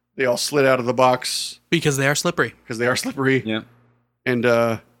 They all slid out of the box Because they are slippery. because they are slippery. Yeah. And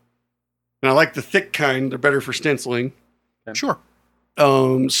I like the thick kind. They're better for stenciling. Sure.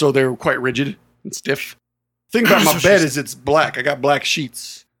 So they're quite rigid and stiff. Thing about my bed is it's black. I got black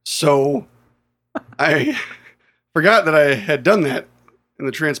sheets. So I forgot that I had done that and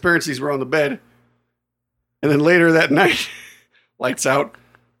the transparencies were on the bed. And then later that night, lights out,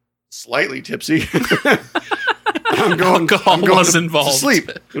 slightly tipsy. I'm going Alcohol was to involved.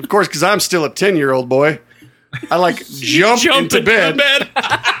 sleep. Of course, because I'm still a 10-year-old boy. I like jump Jumped into bed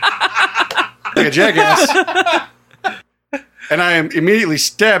like a jackass. And I am immediately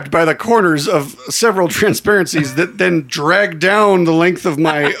stabbed by the corners of several transparencies that then drag down the length of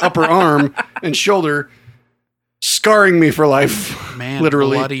my upper arm and shoulder, scarring me for life. Man,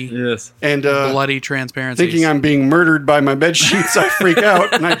 literally. bloody, Yes. And bloody transparencies. thinking I'm being murdered by my bed sheets, I freak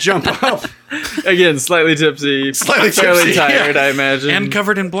out and I jump up. Again, slightly tipsy. Slightly fairly tipsy, tired, yeah. I imagine. and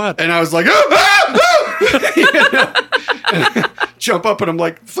covered in blood. And I was like, oh, ah, oh! You know? jump up and I'm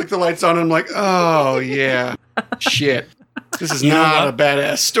like, flick the lights on and I'm like, oh yeah, shit. This is not a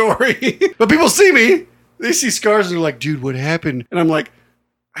badass story. But people see me. They see scars and they're like, dude, what happened? And I'm like,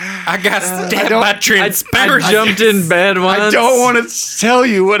 I got stabbed by transparency. I jumped in bed once. I don't want to tell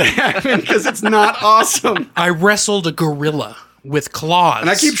you what happened because it's not awesome. I wrestled a gorilla with claws. And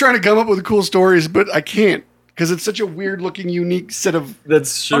I keep trying to come up with cool stories, but I can't because it's such a weird looking, unique set of.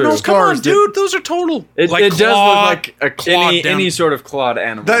 That's true. Oh no, come on, scars dude. Those are total. It does look like clawed down. any sort of clawed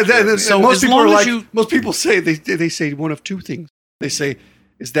animal. So as most people long are as like, most people say they say one of two things. They say,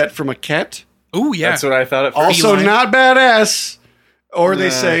 "Is that from a cat?" Oh yeah. That's what I thought at first. Also, Feline. not badass. Or they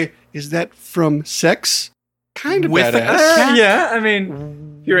Nah. say, "Is that from sex?" Kind of With a badass. cat? Yeah, I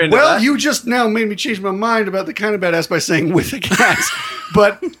mean, you're into Well, that. you just now made me change my mind about the kind of badass by saying with a cat.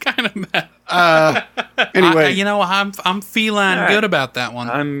 But kind of bad. anyway, I'm feline All right. good about that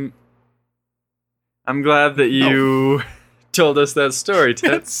one. I'm glad that you told us that story,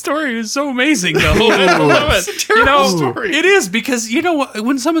 Ted. That story is so amazing, though. I love it. It's a terrible story. It is because you know what?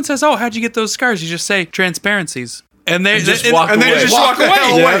 When someone says, "Oh, how'd you get those scars?" You just say transparencies, and they just walk and they away. just walk walk the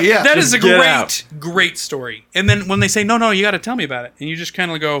hell away. away. Yeah, That is a Just get out. great story. And then when they say, "No, you got to tell me about it," and you just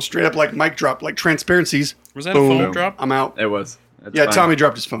kind of go, straight up like mic drop, like transparencies. "Was that Boom. a phone drop?" I'm out. It was. That's Yeah, fine. Tommy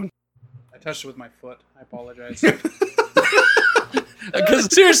dropped his phone. I touched it with my foot. I apologize.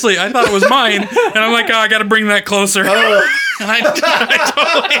 Because seriously, I thought it was mine, and I'm like, "Oh, I got to bring that closer." And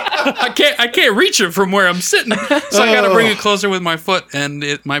I can't reach it from where I'm sitting, so I got to bring it closer with my foot, and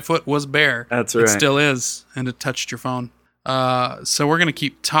my foot was bare. That's It right. still is, and it touched your phone. So we're gonna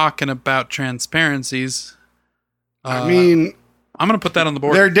keep talking about transparencies. I mean, I'm gonna put that on the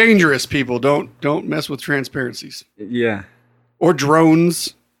board. they're dangerous. People don't mess with transparencies Yeah. or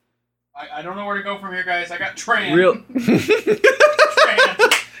drones. I don't know where to go from here, guys. I got trans. Real.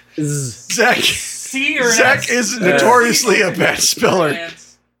 Zach C or Zach is notoriously a bad speller.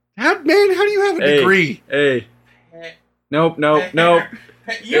 How do you have a degree? Hey. Nope. You looked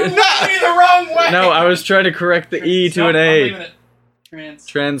me the wrong way. No, I was trying to correct the E to an A.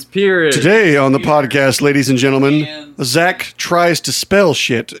 Transparent. Today on the podcast, ladies and gentlemen, Trans. Zach tries to spell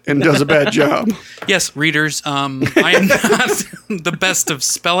shit and does a bad job. Yes, readers. I am not the best of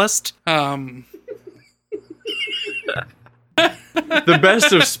spellist. The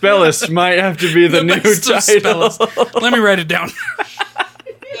best of spellists might have to be the new best of title. spellist. Let me write it down.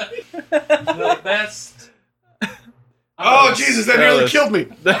 The best. Oh, Jesus, that nearly killed me.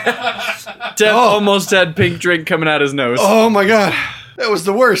 Ted almost had pink drink coming out his nose. Oh, my God. That was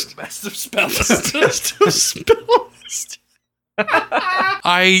the worst. Best of spellist. Best of spellist.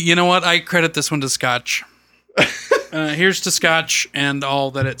 You know what? I credit this one to Scotch. Here's to Scotch and all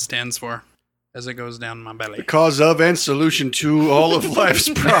that it stands for as it goes down my belly. Cause of and solution to all of life's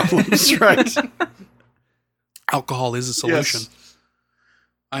problems, right? Alcohol is a solution. Yes.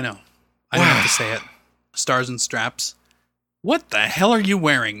 I know. I don't have to say it. Stars and straps. What the hell are you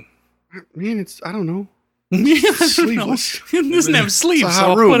wearing? Man, I don't know. Sleeveless. It doesn't have It's sleeves. a So hot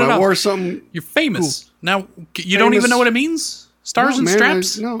I'll room. put it I up. wore something. You're famous. Now, you don't even know what it means? Stars No, and man,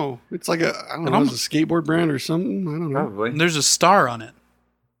 straps? No, it's like I don't know, it's a skateboard brand or something. I don't know. Probably. There's a star on it,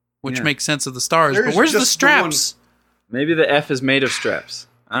 which Yeah. makes sense of the stars. There's But where's the just the one. straps? Maybe the F is made of straps.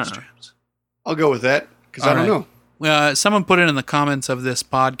 I don't know. Straps. I'll go with that because I All don't right. know. Someone put it in the comments of this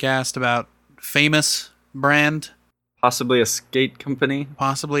podcast about famous brand, Possibly a skate company.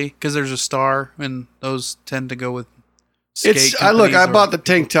 possibly, because there's a star, and those tend to go with skate It's I look. I companies or- bought the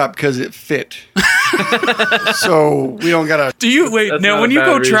tank top because it fit. So we don't gotta. Do you wait That's now? not When a you bad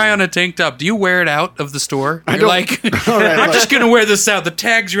go reason. try on a tank top, do you wear it out of the store? I You're don't- like, All right, I'm look. just gonna wear this out. The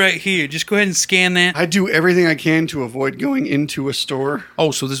tag's right here. Just go ahead and scan that. I do everything I can to avoid going into a store.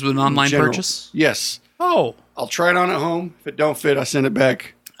 Oh, so this was an online general. purchase? Yes, Oh, I'll try it on at home. If it don't fit, I send it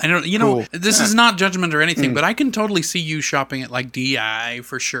back. I don't. You know, Cool. this is not judgment or anything, but I can totally see you shopping at like DI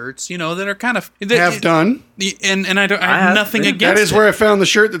for shirts. You know that are kind of Have done. and I don't. I I have have, nothing yeah. against. That is it. where I found the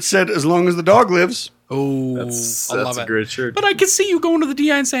shirt that said "As long as the dog lives." Oh, That's I love a it. great shirt. But I can see you going to the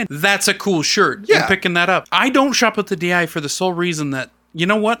DI and saying, that's a cool shirt, Yeah. and picking that up. I don't shop at the DI for the sole reason that, you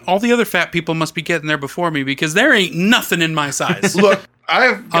know what? All the other fat people must be getting there before me because there ain't nothing in my size. Look,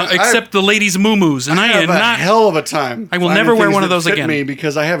 Except the ladies' moo-moos, and I have am a not... hell of a time. I will finding never wear things one of that those fit again. Me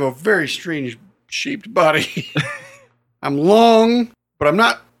because I have a very strange shaped body. I'm long, but I'm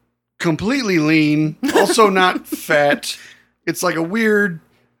not completely lean. Also not fat. It's like a weird.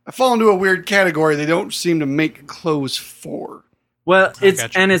 I fall into a weird category they don't seem to make clothes for. Well,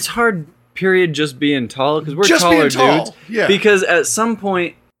 gotcha. it's hard. Period. Just being tall because we're Just taller being tall, dudes. yeah. Because at some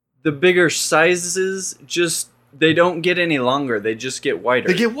point, the bigger sizes they don't get any longer. They just get wider.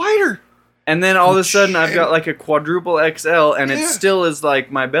 They get wider. And then all of a sudden, I've got like a quadruple XL, and it Yeah. still is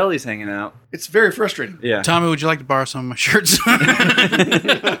like my belly's hanging out. It's very frustrating. Yeah. Tommy, would you like to borrow some of my shirts? Nah,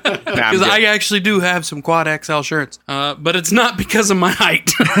 I'm Because good. I actually do have some quad XL shirts, but it's not because of my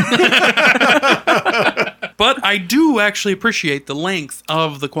height. But I do actually appreciate the length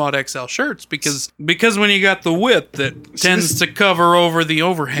of the quad XL shirts because when you got the width, that tends to cover over the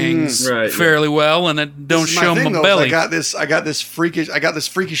overhangs Right, yeah. fairly well, and it don't This is show my thing, though, is belly. I got this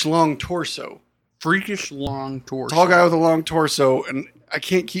freakish long torso. Freakish long torso. Tall guy with a long torso, and I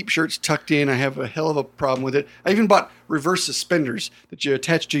can't keep shirts tucked in. I have a hell of a problem with it. I even bought reverse suspenders that you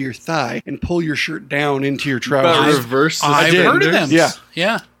attach to your thigh and pull your shirt down into your But trousers. reverse I've did. heard of them. Yeah.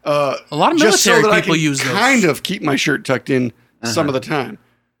 Yeah. A A lot of just so military that people I can use those. kind of keep my shirt tucked in some Uh-huh. of the time,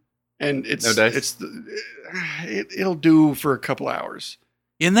 and No dice? it'll do for a couple hours.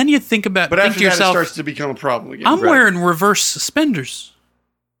 And then you think But to after that, it yourself, starts to become a problem again. I'm Right. wearing reverse suspenders.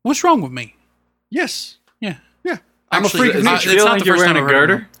 What's wrong with me? Yes, Yeah. yeah. I'm Actually, a freak of Does it nature. it's feel not like the you're first wearing time a I've heard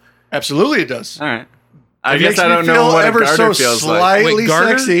of garter? Absolutely, it does. All right. I It guess makes I me don't know feel what a ever garter so feels like. slightly Wait,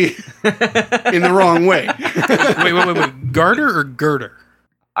 garter? sexy in the wrong way. Wait. Garter or girder?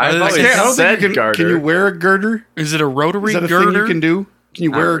 I've I always can't- I don't said think you can. garter. Can you wear a girder? Is it a rotary Is that a girder? thing you can do? Can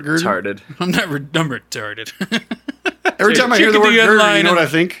you wear a girder? Retarded. I'm retarded. Every time I hear the Chicken word the girder, you line know what and- I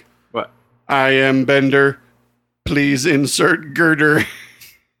think? What? I am Bender. Please insert girder.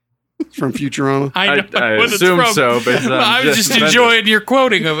 It's from Futurama. I know I what it's assume from. so, based on I was just Bender. enjoying your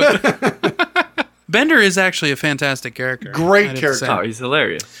quoting of it. Bender is actually a fantastic character. Great I'd have to character. say. Oh, he's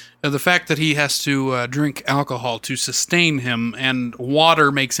hilarious. The fact that he has to drink alcohol to sustain him and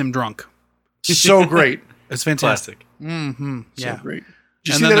water makes him drunk. So great. It's fantastic. Classic. So Yeah. great. Did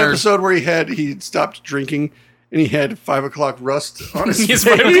you And see then that there's- episode where he stopped drinking and he had 5 o'clock rust on his Yes,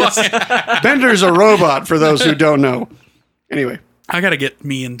 face? Bender's a robot, for those who don't know. Anyway. I got to get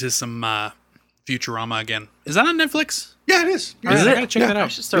me into some Futurama again. Is that on Netflix? Yeah, it is. All right, Is I it? gotta check Yeah. that I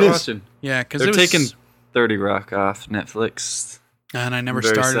out. should start It is. watching. Yeah, because They're it was taking 30 Rock off Netflix. and I never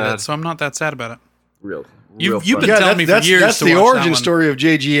Very started sad. it, so I'm not that sad about it. Real. You've real been fun. telling me for years that's to the watch that origin one. story of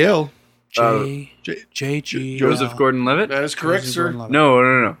JGL. JG Joseph Gordon-Levitt? That is correct, sir.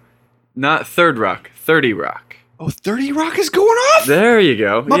 No. Not Third Rock. 30 Rock. Oh, 30 Rock is going off? There you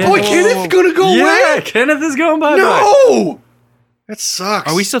go. My Yeah. boy Kenneth going to go Yeah, away? Kenneth is going bye-bye. No! That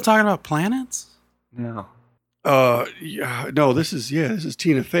sucks. Are we still talking about planets? No. No, this is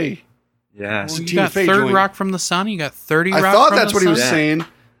Tina Fey. Yeah. Well, you Tina got Fey Third joint. Rock from the Sun. You got 30 I Rock thought from that's the what he was Sun? saying.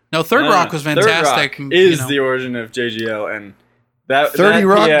 No, Third Rock was fantastic. Third Rock is you know. the origin of JGL, and that 30 that,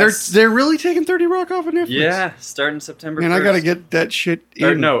 Rock? yes. They're really taking 30 Rock off of Netflix? Yeah, starting September 1st. Man, I got to get that shit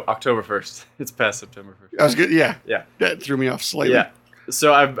Or, in. no, October 1st. It's past September 1st. I was good. Yeah. Yeah. That threw me off slightly. Yeah.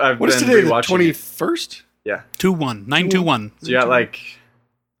 So I've What is been today? The rewatching it. 21st? Yeah. 2-1. 9-2-1. So you got like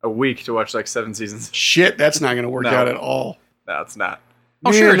a week to watch like 7 seasons. Shit, that's not going to work No. out at all. No, it's not. Oh,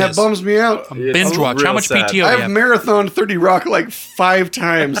 Man, sure it that is. bums me out. It's Binge watch. How real much sad. PTO do you I've have? marathoned 30 Rock like 5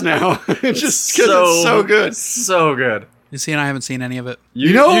 times now. Just because it's so good. So good. You see, and I haven't seen any of it.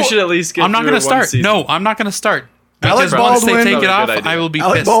 You know- you should at least get I'm not through going it to one start. season. No, I'm not going to start. Alec Because once they Baldwin- take it Probably a off, good idea. I will be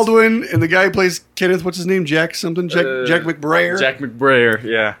Alec pissed. Baldwin and the guy who plays Kenneth, what's his name? Jack something? Jack McBrayer. Jack McBrayer,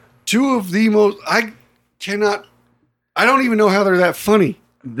 yeah. Two of the most. I don't even know how they're that funny.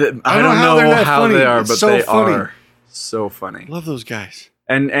 I don't how they're know that how funny. they are, It's but so they funny. are so funny. Love those guys.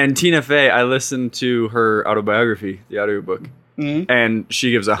 And Tina Fey, I listened to her autobiography, the audiobook, Mhm. and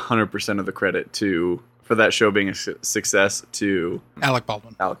she gives 100% of the credit for that show being a success to Alec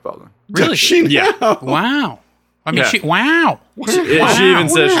Baldwin. Alec Baldwin. Really? Does she Yeah. now? Wow. I mean, Yeah. wow. She even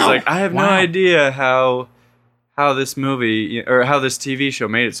says, she's Wow. like, I have no Wow. idea how this movie or how this TV show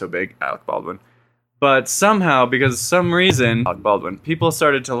made it so big, Alec Baldwin. But somehow, because of some reason, Alec Baldwin, people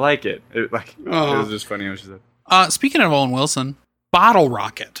started to like it. It was just funny how she said. Speaking of Owen Wilson, Bottle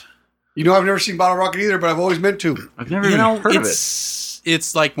Rocket. You know, I've never seen Bottle Rocket either, but I've always meant to. I've never You even know, heard of it.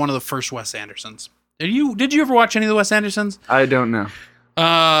 it's like one of the first Wes Andersons. Did you ever watch any of the Wes Andersons? I don't know.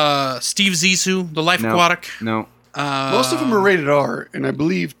 Steve Zissou, The Life No. Aquatic. No. Most of them are rated R, and I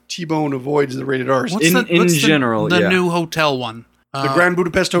believe T-Bone avoids the rated R's. What's In- the, in what's the- general, the yeah. new hotel one. The Grand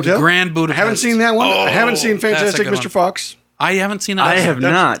Budapest Hotel? Grand I Budapest. haven't seen that one. I haven't seen that's a Fantastic good Mr. one. Fox. I haven't seen it. I have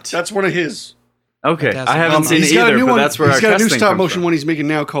not. That's one of his. Okay, Fantastic. I haven't seen it He's got a either, new but one. that's where he's our got a new testing stop comes motion from. one he's making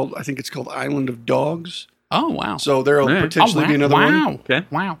now called, I think it's called Island of Dogs. Oh wow. So there'll Right. potentially be another wow. one. Okay.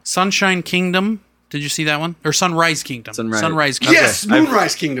 Wow. Sunshine Kingdom. Did you see that one? Or Sunrise Kingdom? Sunrise. Kingdom. Yes, Okay.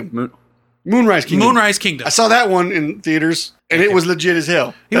 Moonrise Kingdom. Moon- Moonrise Kingdom. Moonrise Kingdom. I saw that one in theaters, and it was legit as hell.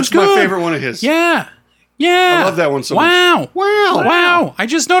 It That's was my good. favorite one of his. Yeah. Yeah. I love that one so much. wow. Wow. Wow. I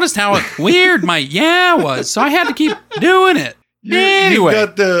just noticed how weird my yeah was, so I had to keep doing it. Anyway.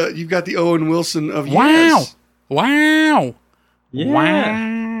 You've got the Owen Wilson of Wow. Yes. Wow.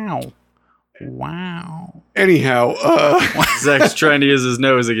 Yeah. Wow. Anyhow, Zach's trying to use his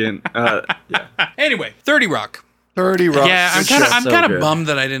nose again. Yeah. Anyway, 30 Rock. 30 Rock. Yeah, I'm Good kind of show. I'm So kind of good. bummed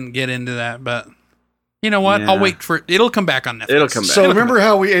that I didn't get into that, but you know what? Yeah. I'll wait for it. It'll come back on Netflix. It'll come back. So remember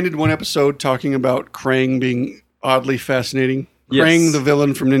how we ended one episode talking about Krang being oddly fascinating? Yes. Krang, the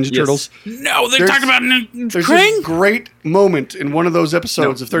villain from Ninja Yes. Turtles. No, they're There's- talking about There's Krang. this great moment in one of those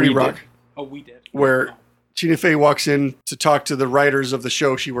episodes No, of 30 we Rock did. Oh, we did. where Tina Fey walks in to talk to the writers of the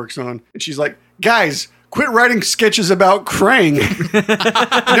show she works on. And she's like, guys, quit writing sketches about Krang.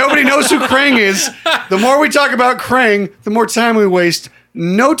 Nobody knows who Krang is. The more we talk about Krang, the more time we waste.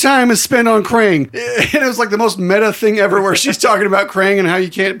 No time is spent on Krang. And it was like the most meta thing ever where she's talking about Krang and how you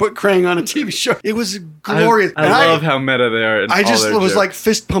can't put Krang on a TV show. It was glorious. I And love how meta they are. In I all just their was jokes. like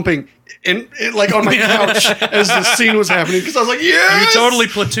fist pumping and like on my couch as the scene was happening because I was like, yes! You totally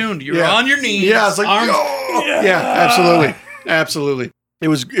platooned. You were Yeah. on your knees. Yeah, I was like, arms- oh! Yeah, absolutely. Absolutely. It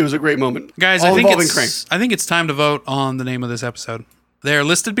was a great moment. Guys, All I think involving it's time to vote on the name of this episode. They're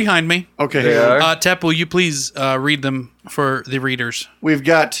listed behind me. Okay, They hang on. are. Tep, will you please read them for the readers? We've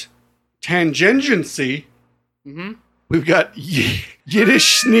got Tangency. Mm-hmm. We've got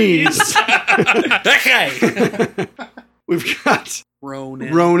Yiddish Sneeze. That guy. We've got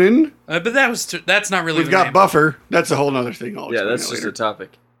Ronan. Ronan. But that's not really We've the got name. Buffer. That's a whole other thing. I'll Yeah, explain that's that just later. a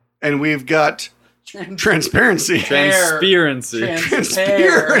topic. And we've got Transparency. Transparency.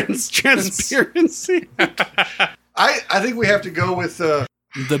 Transparency. I think we have to go with The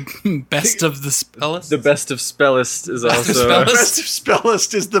best of the spellists. The best of spellist is Best of also. spellist. Best of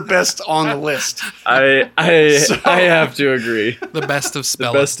Spellist is the best on the list. I So- I have to agree. The best of The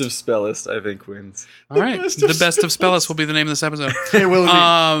spellists. best of spellist, I think, wins. All right. best of The best of spellists will be the name of this episode. It will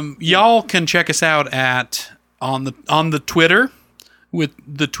be. Y'all can check us out on the Twitter with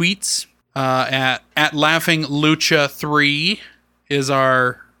the tweets at Laughing Lucha 3 is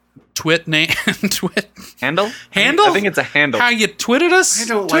our twit name. Twit Handle? handle. I think it's a handle. How you twitted us? I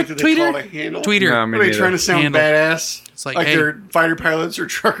don't like that they call it a handle. Tweeter. No, me What are they neither. trying to sound Handle. badass? It's like, Like hey. they're fighter pilots or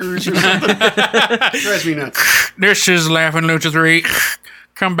truckers or something. Drives me nuts. This is Laughing Lucha 3.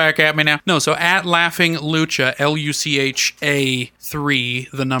 Come back at me now. No, so at Laughing Lucha, LUCHA 3,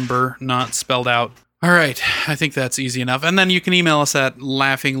 the number, not spelled out. All right, I think that's easy enough. And then you can email us at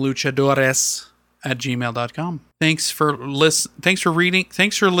laughingluchadores@gmail.com. Thanks for reading.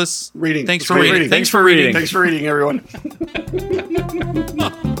 Thanks for Reading. Thanks It's for great reading. reading. Thanks for reading. Thanks for reading, everyone.